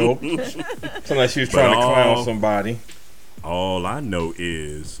 A joke? Sound like she was trying to clown somebody. All I know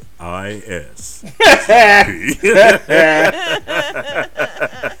is IS.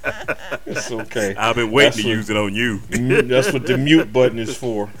 It's okay. I've been waiting to use it on you. That's what the mute button is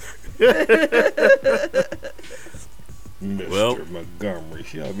for. Mr. Montgomery.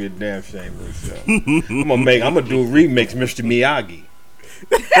 She ought to be a damn shame of herself. I'm gonna do a remix, Mr. Miyagi.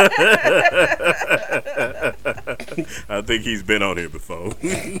 I think he's been on here before.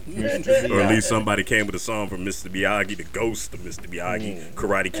 Or at least somebody came with a song from Mr. Miyagi, the ghost of Mr. Miyagi,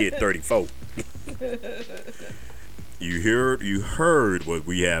 Karate Kid 34. You heard what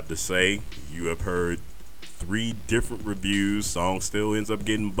we have to say. You have heard 3 different reviews. Song still ends up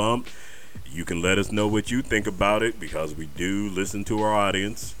getting bumped. You can let us know what you think about it because we do listen to our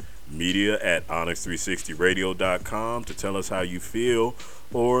audience. Media at onyx360radio.com to tell us how you feel,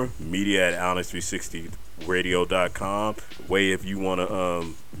 or media at onyx360radio.com. Way if you want to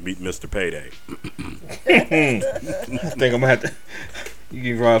meet Mr. Payday. I think I'm gonna have to.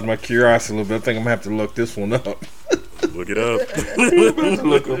 You rouse my curiosity a little bit. I think I'm gonna have to look this one up. Look it up.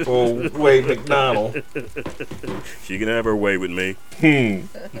 Look up for Wade McDonald. She can have her way with me.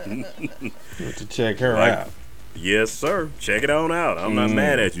 Have to check her out. Yes, sir. Check it on out. I'm not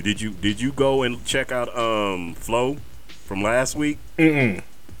mad at you. Did you go and check out Flo from last week? You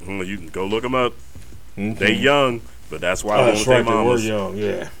can go look them up. They young, but that's why I wanted their mamas. They were young,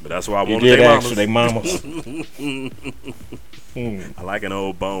 yeah. But that's why I wanted their mamas. Mamas. I like an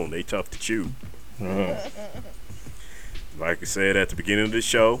old bone. They tough to chew. Like I said at the beginning of the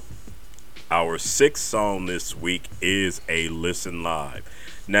show, our 6th song this week is a Listen Live.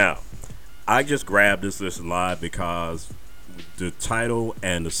 Now, I just grabbed this Listen Live because the title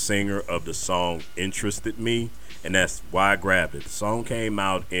and the singer of the song interested me, and that's why I grabbed it. The song came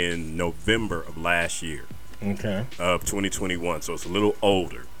out in November of last year, of 2021, so it's a little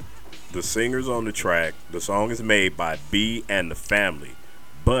older. The singer's on the track. The song is made by B and the Family,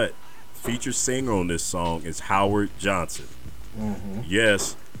 but featured singer on this song is Howard Johnson.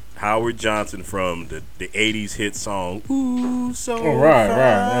 Yes, Howard Johnson from the 80s hit song Ooh So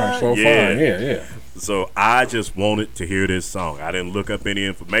Fine. So fine, yeah. So I just wanted to hear this song. I didn't look up any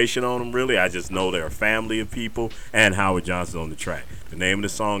information on them really. I just know they're a family of people and Howard Johnson on the track. The name of the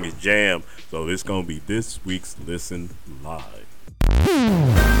song is Jam. So this gonna be this week's Listen Live.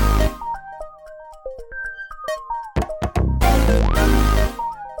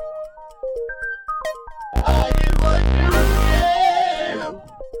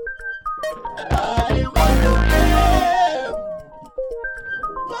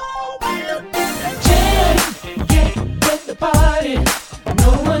 Party,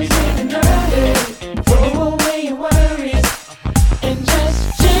 no one's even early. Throw away your worries and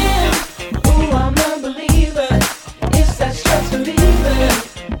just jam. Ooh, I'm a believer. It's that stress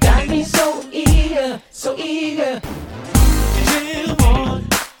reliever. Got me so eager, so eager. Jam on,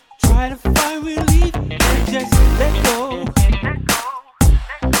 try to find relief and just let go.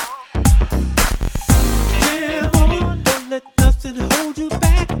 Jam on, don't let nothing hold you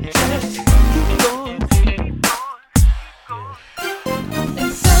back. Just keep going.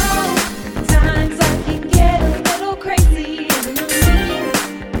 And sometimes I can get a little crazy in the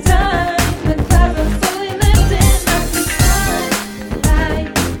meantime. The clouds are slowly lifting up the sunlight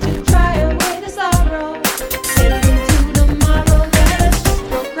to dry away the sorrow. Take into tomorrow, let us just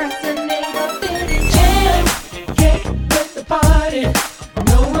procrastinate a bit and jam. Get with the party,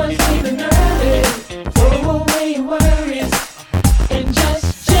 no one's leaving early. Throw away your worries and just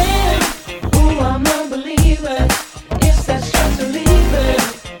jam. Ooh, I'm a believer. It's that stress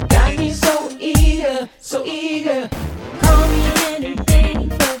reliever. Got me so eager, so eager. Call me anything,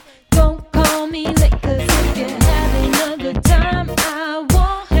 but don't call me late. 'Cause if you're having a good time, I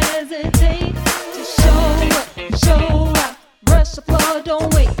won't hesitate to show up. Rush the floor,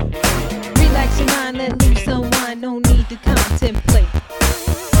 don't wait. Relax your mind, let loose unwind. No need to contemplate.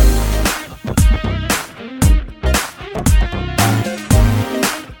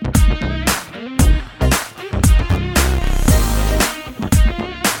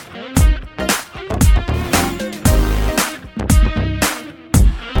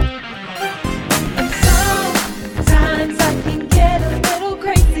 Sometimes I can get a little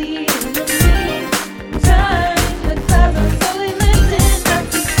crazy in the meantime. The clouds are slowly lifting up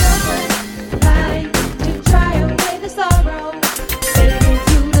the sunlight to dry away the sorrow. Take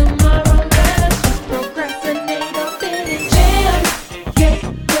into tomorrow, let us just procrastinate a bit and jam. Get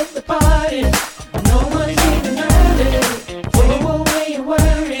with the party, no one's even early. Throw away your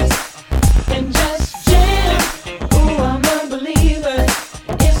worries and just jam. Ooh, I'm a believer.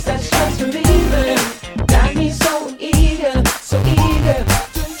 It's that stress reliever. Got me so eager, so eager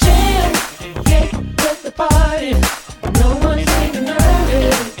to jam. Get with the party, no one's even early.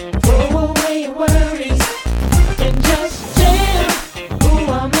 Throw away your worries and just jam. Ooh,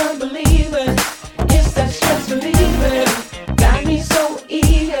 I'm a believer. It's that stress reliever. Got me so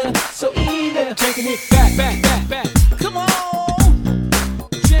eager, so eager. Taking it back. Come on,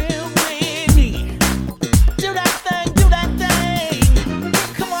 jam with me. Do that thing.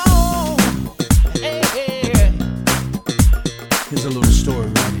 Come on, hey. Here's a little story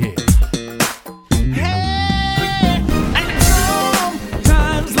right here. Hey, and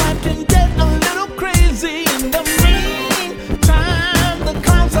sometimes life can get a little crazy. In the meantime, the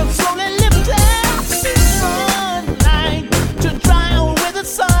clouds are slowly lifting. Sunlight to dry away the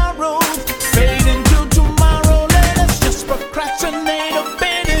sorrows. Fade into tomorrow. Let us just procrastinate a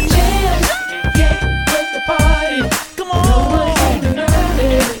bit and Jam, get with the party. come No one's on. even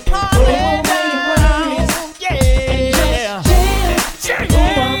early. Throw away your worries and Yeah. just jam.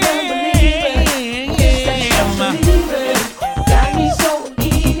 Ooh, I'm a believer. It's that stress reliever. Got me so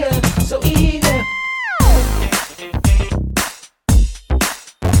eager, so eager.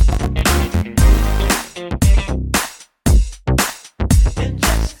 And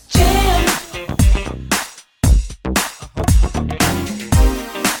just jam.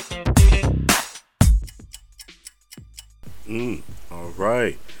 All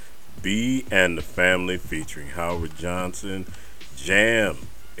right. B and the Family featuring Howard Johnson. Jam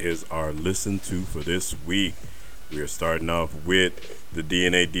is our listen to for this week. We are starting off with the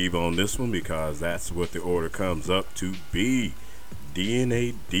DNA Diva on this one because that's what the order comes up to be.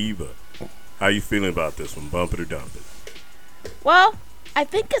 DNA Diva. How you feeling about this one? Bump it or dump it? Well, I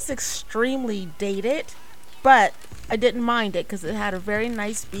think it's extremely dated, but I didn't mind it because it had a very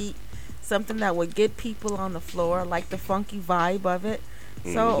nice beat, something that would get people on the floor, like the funky vibe of it.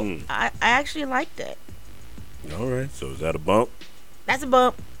 So I actually liked it. All right. So is that a bump? That's a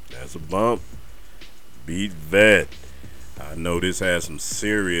bump. That's a bump. Beat Vet. I know this has some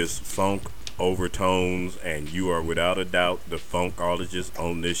serious funk overtones, and you are without a doubt the funkologist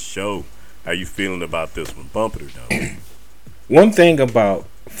on this show. How you feeling about this one? Bump it or dump it? One thing about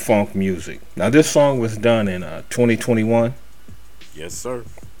funk music. Now, this song was done in 2021, Yes, sir.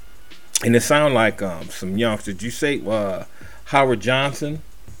 and it sounded like some youngsters. Did you say Howard Johnson?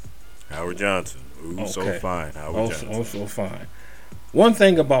 Howard Johnson. Ooh, so Okay. fine. Howard Oh, Johnson. so fine. One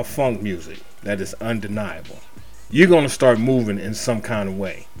thing about funk music that is undeniable, you're going to start moving in some kind of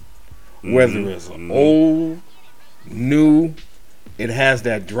way. Whether it's old, new, it has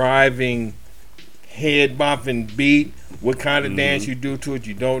that driving, head bopping beat. What kind of dance you do to it,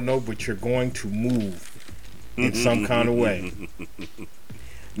 you don't know, but you're going to move in some kind of way.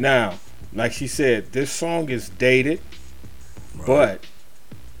 Now, like she said, this song is dated, but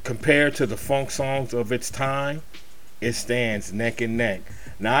compared to the funk songs of its time, it stands neck and neck.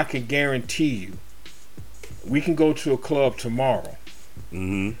 Now, I can guarantee you, we can go to a club tomorrow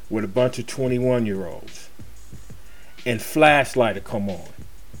with a bunch of 21-year-olds, and Flashlight will come on.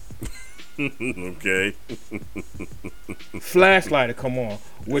 Okay. Flashlight will come on,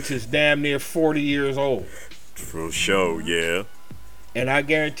 which is damn near 40 years old. For sure, yeah. And I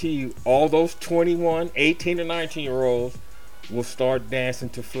guarantee you, all those 21, 18, and 19-year-olds will start dancing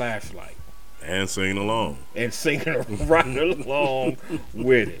to Flashlight. And singing along. And singing right along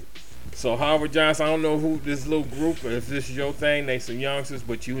with it. So Howard Johnson, I don't know who this little group, if this is your thing, they some youngsters,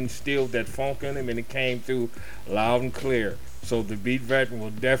 but you instilled that funk in them and it came through loud and clear. So the Beat Veteran will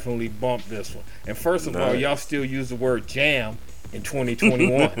definitely bump this one. And first of all, y'all still use the word jam in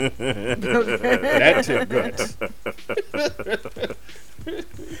 2021. That took guts.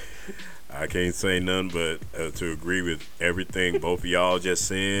 I can't say nothing but to agree with everything both of y'all just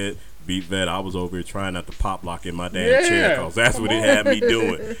said. Beat Vet, I was over here trying not to pop lock in my damn chair because that's what it had me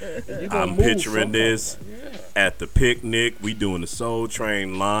doing. I'm picturing this at the picnic. We doing the Soul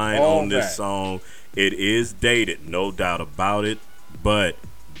Train line on this song. It is dated, no doubt about it, but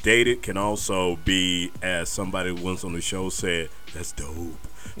dated can also be, as somebody once on the show said, that's dope.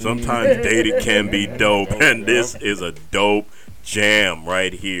 Sometimes dated can be dope, and this is a dope jam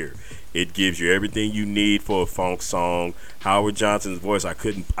right here. It gives you everything you need for a funk song. Howard Johnson's voice, I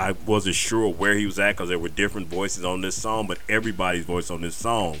wasn't sure where he was at because there were different voices on this song, but everybody's voice on this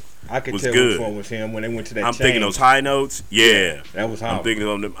song I could was tell good. which one was him when they went to that I'm thinking those high notes. Yeah. That was Howard. I'm thinking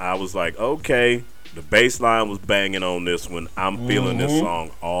of them. I was like, okay, the bass line was banging on this one. I'm feeling this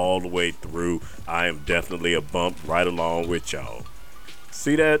song all the way through. I am definitely a bump right along with y'all.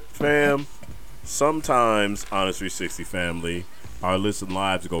 See that, fam? Sometimes, Honest 360 family, our listen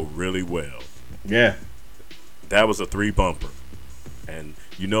lives go really well. Yeah. That was a 3 bumper. And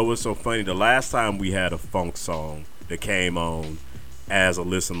you know what's so funny? The last time we had a funk song that came on as a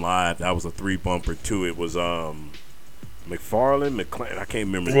listen live, that was a 3 bumper too. It was McFarlane, McClain, I can't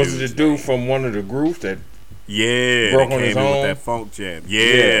remember. Was it the dude from one of the groups that broke on came his in own? with that funk jam?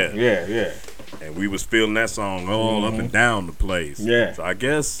 Yeah. Yeah. And we was feeling that song all up and down the place. Yeah. So I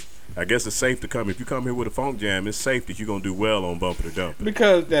guess it's safe to come. If you come here with a funk jam, it's safe that you're going to do well on Bumper to Dumper.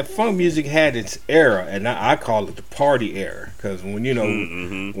 Because that funk music had its era, and I call it the party era. Because when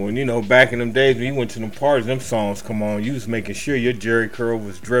back in them days when you went to them parties, them songs come on, you was making sure your Jerry curl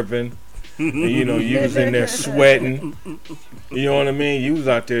was dripping. And, you was in there sweating. You know what I mean? You was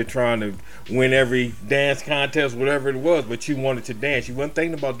out there trying to win every dance contest, whatever it was, but you wanted to dance. You wasn't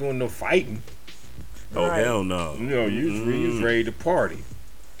thinking about doing no fighting. Oh, hell no. You was ready to party.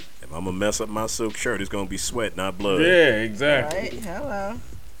 If I'm going to mess up my silk shirt, it's going to be sweat, not blood. Yeah, exactly. Right? Hello.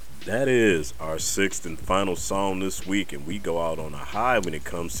 That is our 6th and final song this week, and we go out on a high when it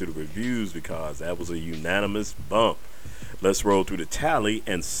comes to the reviews because that was a unanimous bump. Let's roll through the tally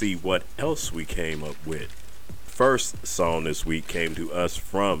and see what else we came up with. First song this week came to us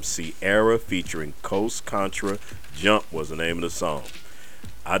from Sierra featuring Coast Contra. Jump was the name of the song.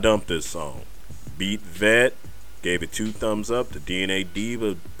 I dumped this song. Beat Vet gave it 2 thumbs up. The DNA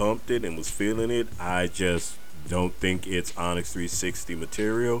Diva bumped it and was feeling it. I just don't think it's Onyx 360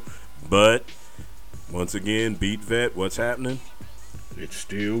 material. But once again, Beat Vet, what's happening? It's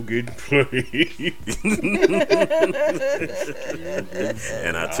still getting played.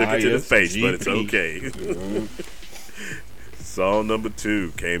 And I took it to the face, but it's okay. Song number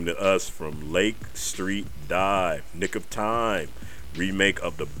 2 came to us from Lake Street Dive, Nick of Time, remake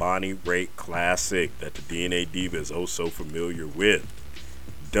of the Bonnie Raitt classic that the DNA Diva is oh so familiar with.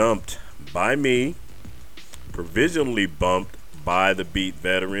 Dumped by me, provisionally bumped by the Beat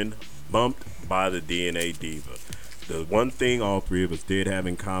Veteran, bumped by the DNA Diva. The one thing all 3 of us did have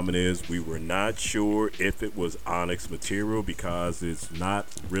in common is we were not sure if it was Onyx material because it's not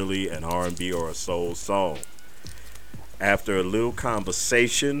really an R&B or a soul song. After a little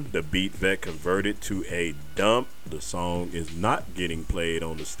conversation, the beat vet converted to a dump. The song is not getting played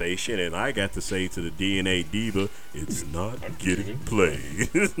on the station, and I got to say to the DNA diva, it's not getting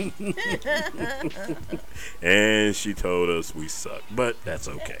played. And she told us we suck, but that's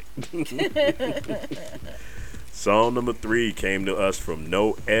okay. Song number 3 came to us from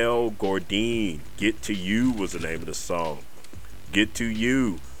Noel Gordine. Get to You was the name of the song. Get to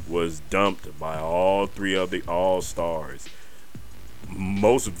You was dumped by all 3 of the All-Stars.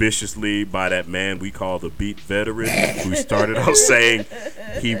 Most viciously by that man we call the beat veteran, who started out saying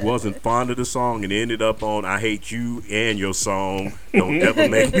he wasn't fond of the song and ended up on I Hate You and Your Song, Don't Ever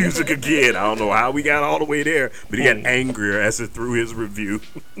Make Music Again. I don't know how we got all the way there, but he got angrier as it through his review.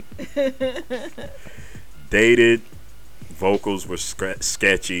 Dated. Vocals were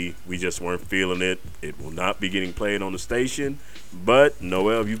sketchy. We just weren't feeling it. It will not be getting played on the station. But,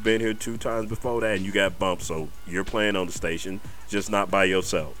 Noel, you've been here 2 times before that, and you got bumped, so you're playing on the station, just not by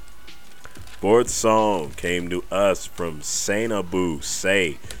yourself. 4th song came to us from Sainabu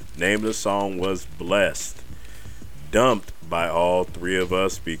Say. Name of the song was Blessed. Dumped by all 3 of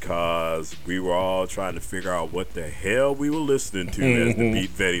us because we were all trying to figure out what the hell we were listening to, as the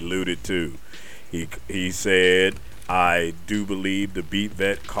beat vet alluded to. He said, I do believe the beat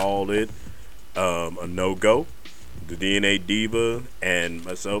vet called it a no-go. The DNA Diva and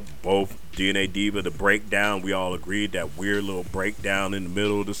myself, both DNA Diva, the breakdown, we all agreed that weird little breakdown in the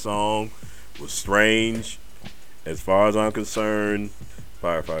middle of the song was strange. As far as I'm concerned,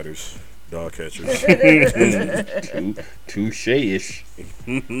 firefighters, dog catchers. Touche-ish.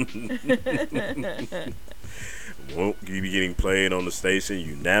 Won't be getting played on the station,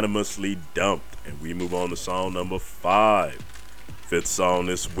 unanimously dumped. And we move on to song number 5. 5th song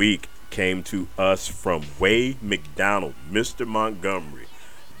this week came to us from Way McDonald, Mr. Montgomery.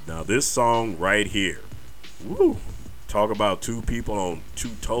 Now this song right here, woo, talk about 2 people on 2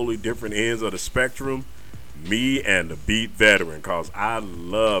 totally different ends of the spectrum. Me and the beat veteran, cause I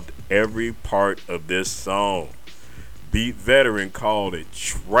loved every part of this song. Beat veteran called it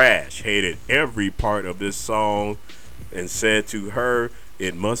trash, hated every part of this song, and said to her,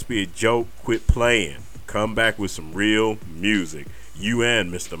 it must be a joke, quit playing, come back with some real music. You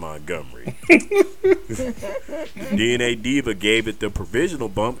and Mr. Montgomery. DNA Diva gave it the provisional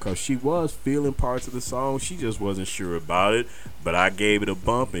bump because she was feeling parts of the song. She just wasn't sure about it. But I gave it a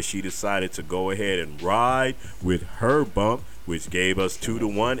bump, and she decided to go ahead and ride with her bump, which gave us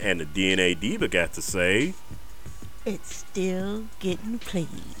 2-1. And the DNA Diva got to say, it's still getting played.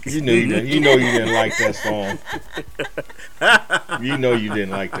 You know you didn't like that song. You know you didn't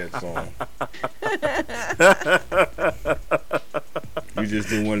like that song. You just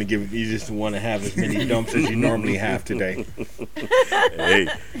didn't want to give. You just want to have as many dumps as you normally have today. Hey,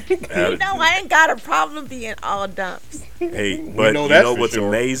 you know I ain't got a problem being all dumps. Hey, but you know what's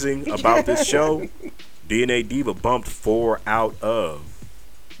amazing about this show? DNA Diva bumped 4 out of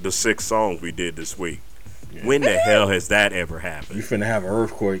the 6 songs we did this week. Yeah. When the hell has that ever happened? You finna have an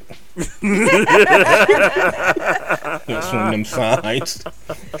earthquake. That's one of them signs. You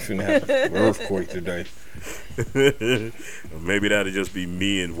finna have an earthquake today. Maybe that'll just be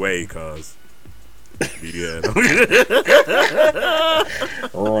me and Way, cause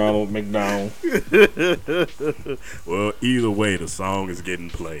Ronald McDonald. Well, either way, the song is getting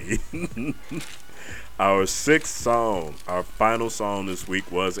played. Our 6th song, our final song this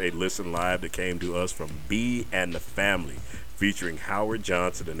week, was a listen live that came to us from B and the Family, featuring Howard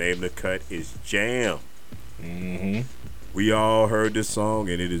Johnson. The name of the cut is Jam. Mm-hmm. We all heard this song,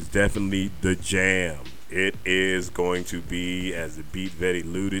 and it is definitely the jam. It is going to be, as the beat vet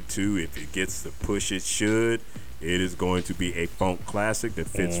alluded to, if it gets the push it should, it is going to be a funk classic that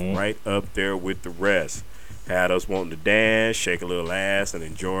fits right up there with the rest. Had us wanting to dance, shake a little ass, and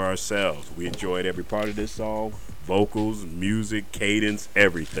enjoy ourselves. We enjoyed every part of this song. Vocals, music, cadence,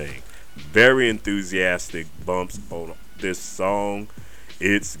 everything. Very enthusiastic bumps on this song.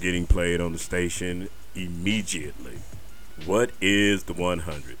 It's getting played on the station immediately. What is the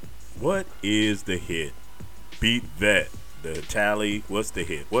 100? What is the hit? Beat vet. The tally. What's the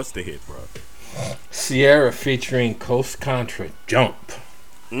hit? What's the hit, bro? Sierra featuring Coast Contra, Jump.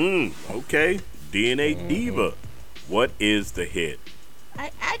 Okay. DNA Diva. What is the hit?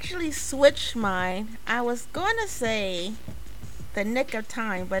 I actually switched mine. I was going to say The Nick of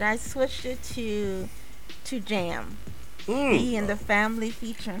Time, but I switched it to Jam. Me and the Family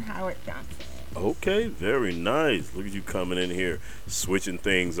featuring Howard Johnson. Okay, very nice. Look at you coming in here, switching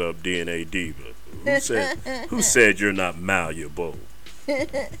things up, DNA Diva. Who said you're not malleable?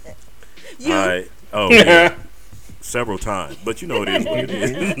 You. Oh, yeah. several times, but you know it is what it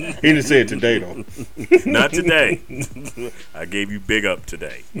is. He didn't say it today, though. Not today. I gave you big up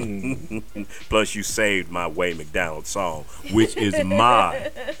today. Plus, you saved my Way McDonald song, which is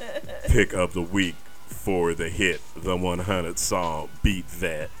my pick of the week for the hit, the 100 song, Beat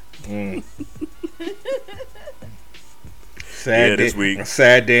That. Sad this day, week.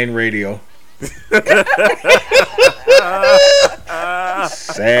 Sad day in radio.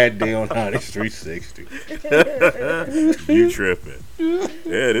 Sad day on Honest 360. You tripping. Yeah,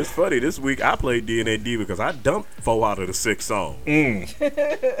 it's funny. This week I played DNA Diva because I dumped 4 out of the 6 songs.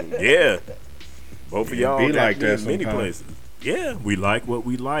 Yeah. Both of y'all be got like me that in many sometimes. places. Yeah, we like what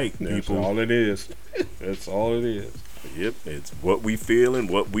we like, That's people. all it is. That's all it is. Yep, it's what we feel and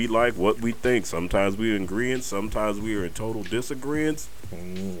what we like, what we think. Sometimes we're in agreement, sometimes we are in total disagreement.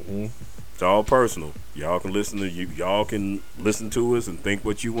 It's all personal. Y'all can listen to y'all can listen to us and think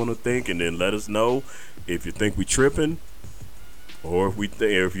what you want to think, and then let us know if you think we tripping, or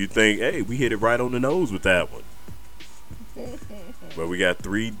if you think, hey, we hit it right on the nose with that one. But we got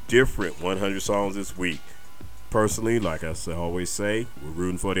 3 different 100 songs this week. Personally, like I always say, we're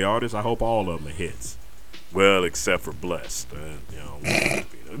rooting for the artists. I hope all of them are hits. Well, except for Blessed. That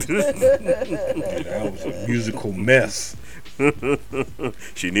was a musical mess.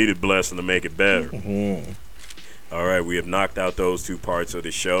 She needed Blessing to make it better. All right, we have knocked out those 2 parts of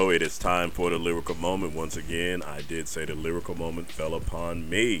the show. It is time for the lyrical moment. Once again, I did say the lyrical moment fell upon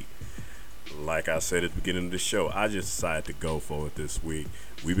me. Like I said at the beginning of the show, I just decided to go for it this week.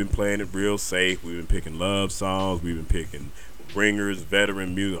 We've been playing it real safe. We've been picking love songs. We've been picking ringers,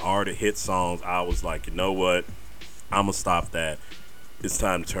 veteran music, artist hit songs. I was like, you know what? I'm going to stop that. It's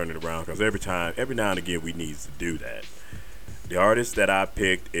time to turn it around, because every now and again, we need to do that. The artist that I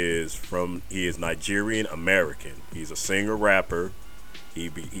picked he is Nigerian American. He's a singer rapper.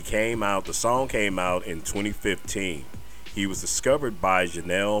 The song came out in 2015. He was discovered by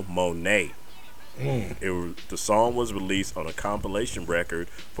Janelle Monáe. The song was released on a compilation record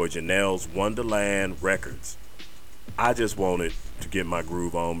for Janelle's Wonderland Records. I just wanted to get my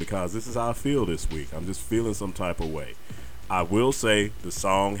groove on because this is how I feel this week. I'm just feeling some type of way. I will say the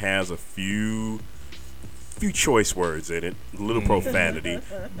song has a few choice words in it, a little profanity,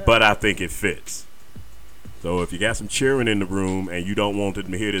 but I think it fits. So if you got some cheering in the room and you don't want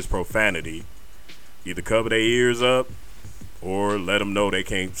them to hear this profanity, either cover their ears up or let them know they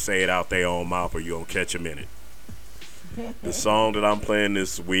can't say it out their own mouth, or you're going to catch them in it. The song that I'm playing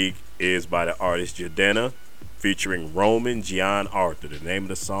this week is by the artist Jadena, featuring Roman Gian Arthur. The name of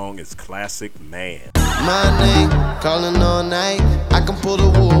the song is Classic Man. My name, calling all night. I can pull the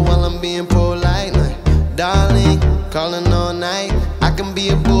wool while I'm being polite. Like, darling, calling all night. I can be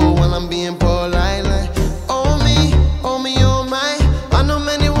a bull while I'm being polite. Like, oh me, oh my. I know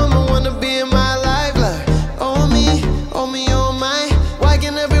many women wanna be in my life. Like, oh me, oh my. Why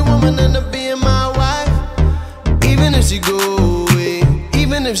can't every woman end up being my wife? Even if she go away,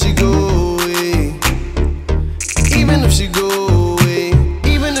 even if she go away, even if she go away,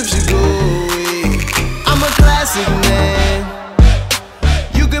 even if she go away, I'm a classic man.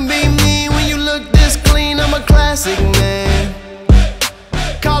 You can be mean when you look this clean. I'm a classic man.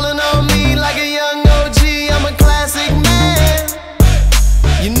 Calling on me like a young OG. I'm a classic man.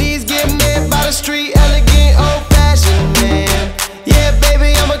 Your knees get made by the street, elegant, old-fashioned man. Yeah,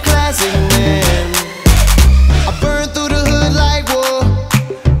 baby, I'm a classic man. I burn through the hood like war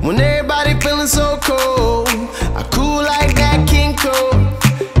when everybody feeling so cold. I cool like that King Cole,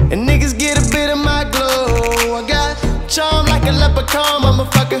 and niggas get a bit of my glow. I got charm like a leprechaun,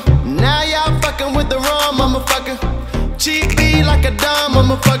 motherfucker. Now y'all fucking with the wrong motherfucker. Cheap beat like a dumb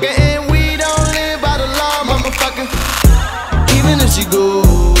motherfucker, and we don't live by the law, motherfucker. Even if she go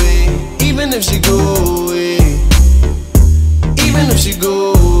away, even if she go away, even if she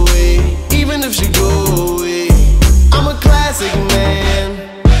go away, even if she go away, I'm a classic man.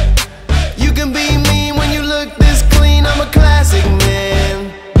 You can be mean when you look this clean. I'm a classic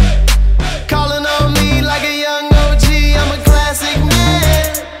man. Calling on me like a young OG. I'm a classic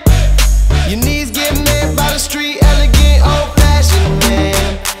man. Your knees get made by the street, elegant, old-fashioned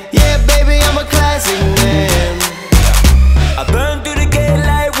man. Yeah, baby, I'm a classic man. I burn through the gate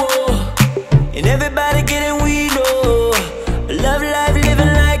like whoa, and everybody getting weed, oh. I love life,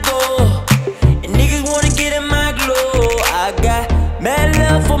 living like gold, and niggas wanna get in my glow. I got mad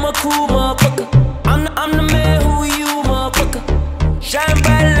love for my crew, motherfucker. I'm the man who you, motherfucker. Shine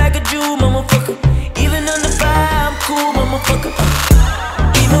bright like a Jew, motherfucker. Even under fire, I'm cool, motherfucker.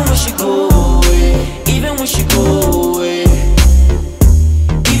 Even when she go away, even when she go away,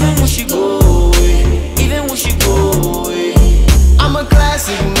 even when she go away, even when she go away, I'm a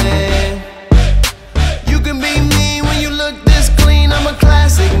classic man. You can be mean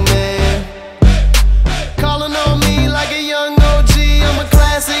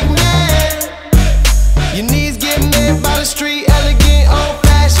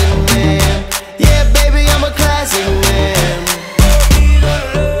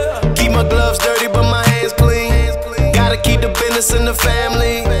us in the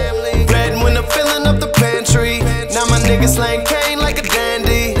family. Bread when I'm filling up the pantry. Now my niggas slang cane like a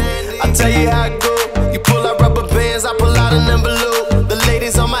dandy. I tell you how it go. You pull out rubber bands, I pull out an envelope. The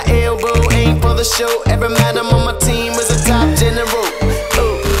ladies on my elbow ain't for the show. Every madam on my team is a top general.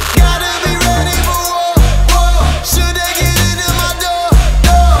 Gotta be ready for war, war. Should they get into my door,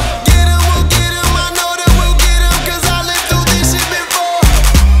 door? Get 'em, we'll get 'em. I know that we'll get 'em, 'cause I lived through this shit before.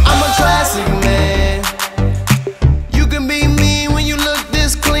 I'm a classic man. You can be mean when you look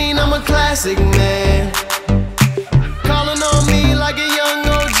this clean. I'm a classic man. Calling on me like a young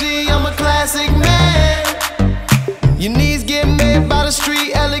OG. I'm a classic man. Your knees get made by the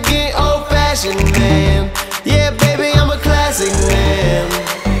street, elegant, old-fashioned man. Yeah, baby, I'm a classic man.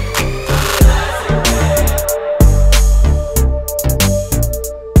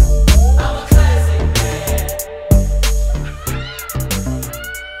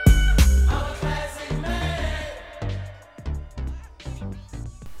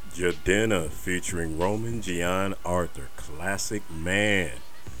 Jadena featuring Roman Gian Arthur, Classic Man.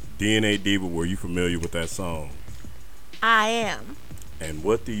 DNA Diva, were you familiar with that song? I am. And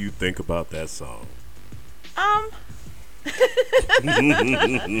what do you think about that song? I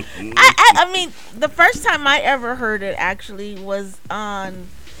mean, the first time I ever heard it actually was on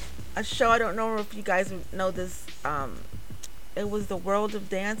a show. I don't know if you guys know this. It was The World of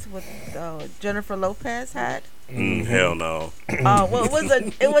Dance with Jennifer Lopez had. Hell no. Well,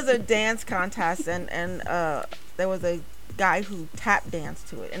 it was a dance contest, and there was a guy who tap danced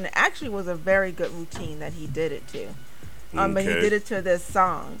to it, and it actually was a very good routine that he did it to. But he did it to this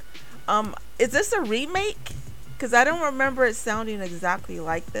song. Is this a remake? Because I don't remember it sounding exactly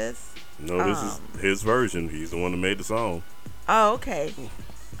like this. No, this is his version. He's the one that made the song. Oh, okay.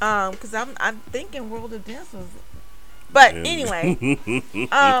 Because I'm thinking World of Dance was. But anyway,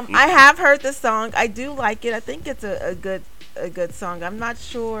 I have heard the song. I do like it. I think it's a good song. I'm not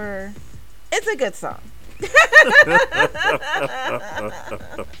sure. It's a good song.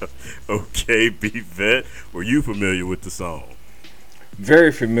 Okay, B-Vet, were you familiar with the song?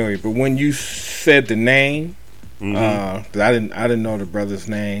 Very familiar, but when you said the name, 'cause I didn't know the brother's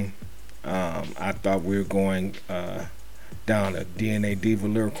name. I thought we were going down a DNA Diva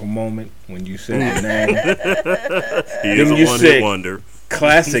lyrical moment when you said the name. He is a one-hit wonder.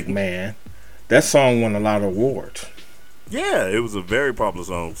 Classic Man. That song won a lot of awards. Yeah, it was a very popular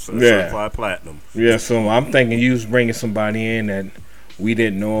song. Certified platinum. Yeah, so I'm thinking you was bringing somebody in that we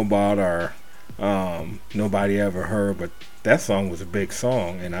didn't know about or nobody ever heard, but that song was a big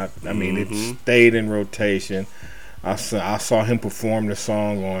song, and I mean it stayed in rotation. I saw him perform the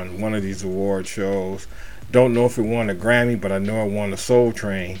song on one of these award shows. Don't know if it won a Grammy, but I know it won a Soul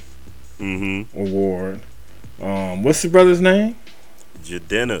Train award. What's the brother's name?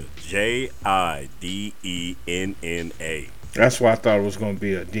 Jadena, Jidenna. That's why I thought it was going to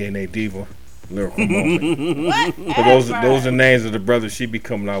be a DNA Diva lyrical moment. Those are names of the brothers she be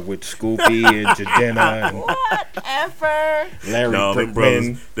coming out with, Scoopy and Jadena and Whatever. Larry. No,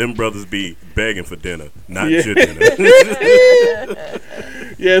 Brickman. them brothers be begging for dinner, not Jadena.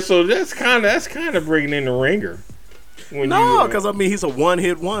 Yeah, so that's kind of bringing in the ringer. No, because I mean he's a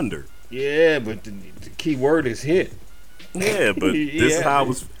one-hit wonder. Yeah, but the key word is hit. Yeah, but this is how I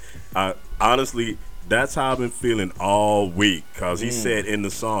was. Honestly, that's how I've been feeling all week. Cause he said in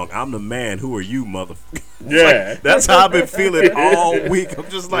the song, "I'm the man. Who are you, motherfucker?" Yeah, that's how I've been feeling all week. I'm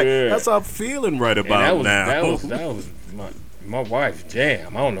just like, that's how I'm feeling right about now. That was my wife's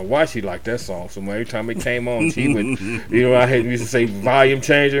jam. I don't know why she liked that song so much. Every time it came on, she would, I used to say volume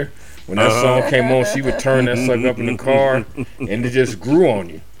changer. When that song came on, she would turn that sucker up in the car, and it just grew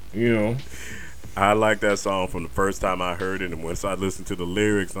on you. I like that song from the first time I heard it, and once I listened to the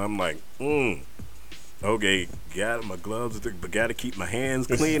lyrics, I'm like, okay, got my gloves, but got to keep my hands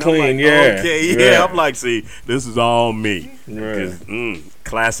clean. I'm like, okay, yeah. I'm like, see, this is all me. Right.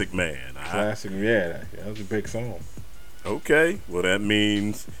 Classic Man. Classic, yeah. That was a big song. Okay, well that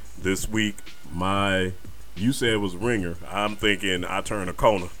means this week you said it was ringer. I'm thinking I Turn a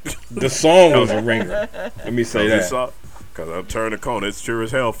Corner. The song was a ringer. Let me say that. Because I'm turning a corner. It's sure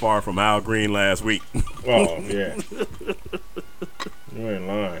as hell far from Al Green last week. Oh, yeah. You ain't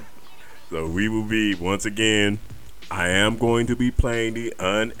lying. So we will be, once again, I am going to be playing the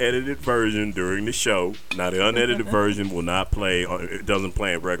unedited version during the show. Now, the unedited version will not play, it doesn't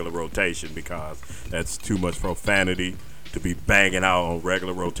play in regular rotation because that's too much profanity to be banging out on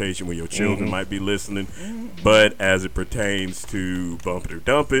regular rotation when your children might be listening. But as it pertains to Bump It or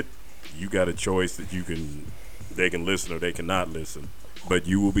Dump It, you got a choice that they can listen or they cannot listen. But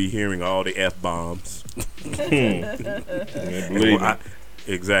you will be hearing all the F-bombs.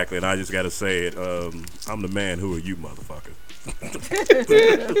 Exactly. And I just got to say it. I'm the man. Who are you, motherfucker?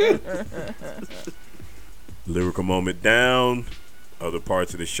 Lyrical moment down. Other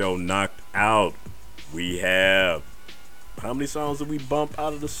parts of the show knocked out. We have, how many songs did we bump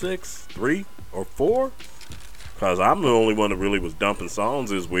out of the 6? 3 or 4? Because I'm the only one that really was dumping songs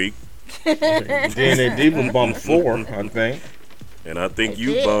this week. DNA Diva bumped 4, I think. And I think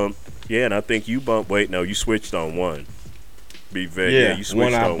you bumped. Yeah, and I think you bumped. Wait, no, you switched on one. Be very. Yeah, you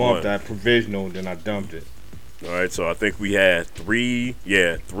switched when I on bumped one. that provisional, then I dumped it. All right, so I think we had 3.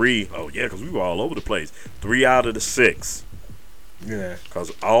 Yeah, 3. Oh, yeah, because we were all over the place. 3 out of the 6. Yeah.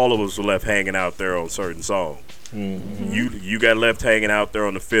 Because all of us were left hanging out there on certain songs. Mm-hmm. You got left hanging out there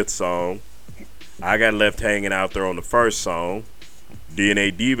on the 5th song. I got left hanging out there on the 1st song.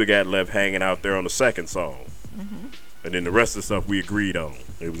 DNA Diva got left hanging out there on the 2nd song. Mm-hmm. And then the rest of the stuff we agreed on.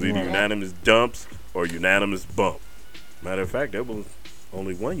 It was either unanimous dumps or unanimous bump. Matter of fact, there was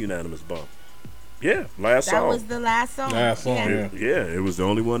only one unanimous bump. Yeah, last song. That was the last song. Last song, Yeah, it was the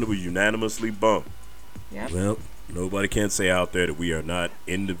only one that was unanimously bumped. Yep. Well, nobody can say out there that we are not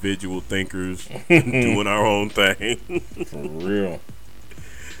individual thinkers doing our own thing. For real.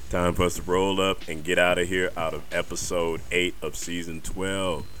 Time for us to roll up and get out of here out of episode 8 of season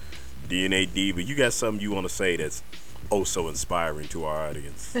 12. DNA Diva, you got something you want to say that's oh so inspiring to our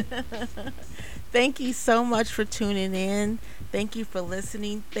audience? Thank you so much for tuning in. Thank you for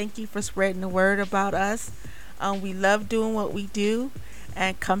listening. Thank you for spreading the word about us. We love doing what we do.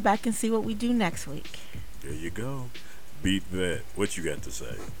 And come back and see what we do next week. There you go. Beat Vet, what you got to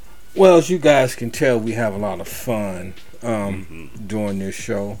say? Well, as you guys can tell, we have a lot of fun doing this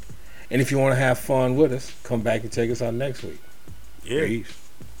show. And if you want to have fun with us, come back and take us out next week. Yeah. Peace.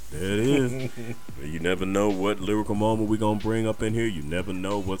 There it is. You never know what lyrical moment we're going to bring up in here. You never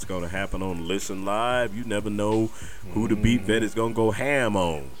know what's going to happen on Listen Live. You never know who the Beat Vet is going to go ham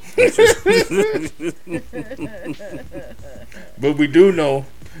on. But we do know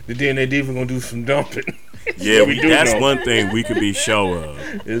the DNA Diva going to do some dumping. Yeah, that's one thing we could be sure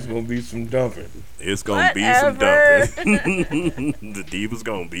of. It's going to be some dumping. It's going to be some dumping. The Diva's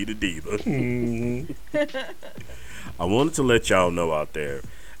going to be the Diva. I wanted to let y'all know out there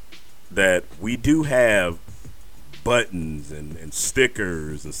that we do have buttons and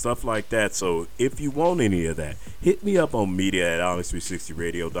stickers and stuff like that. So if you want any of that, hit me up on media at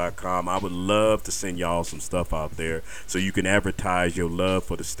onyx360radio.com. I would love to send y'all some stuff out there so you can advertise your love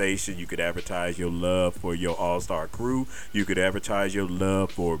for the station. You could advertise your love for your all-star crew. You could advertise your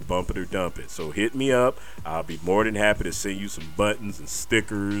love for Bump It or Dump It. So hit me up. I'll be more than happy to send you some buttons and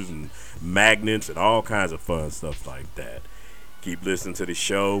stickers and magnets and all kinds of fun stuff like that. Keep listening to the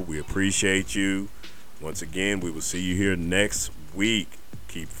show. We appreciate you. Once again, we will see you here next week.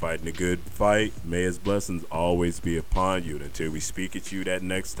 Keep fighting a good fight. May His blessings always be upon you. Until we speak at you that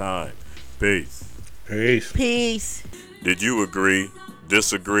next time. Peace. Peace. Peace. Did you agree,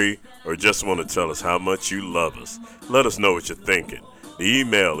 disagree, or just want to tell us how much you love us? Let us know what you're thinking. The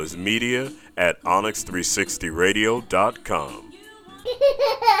email is media@onyx360radio.com.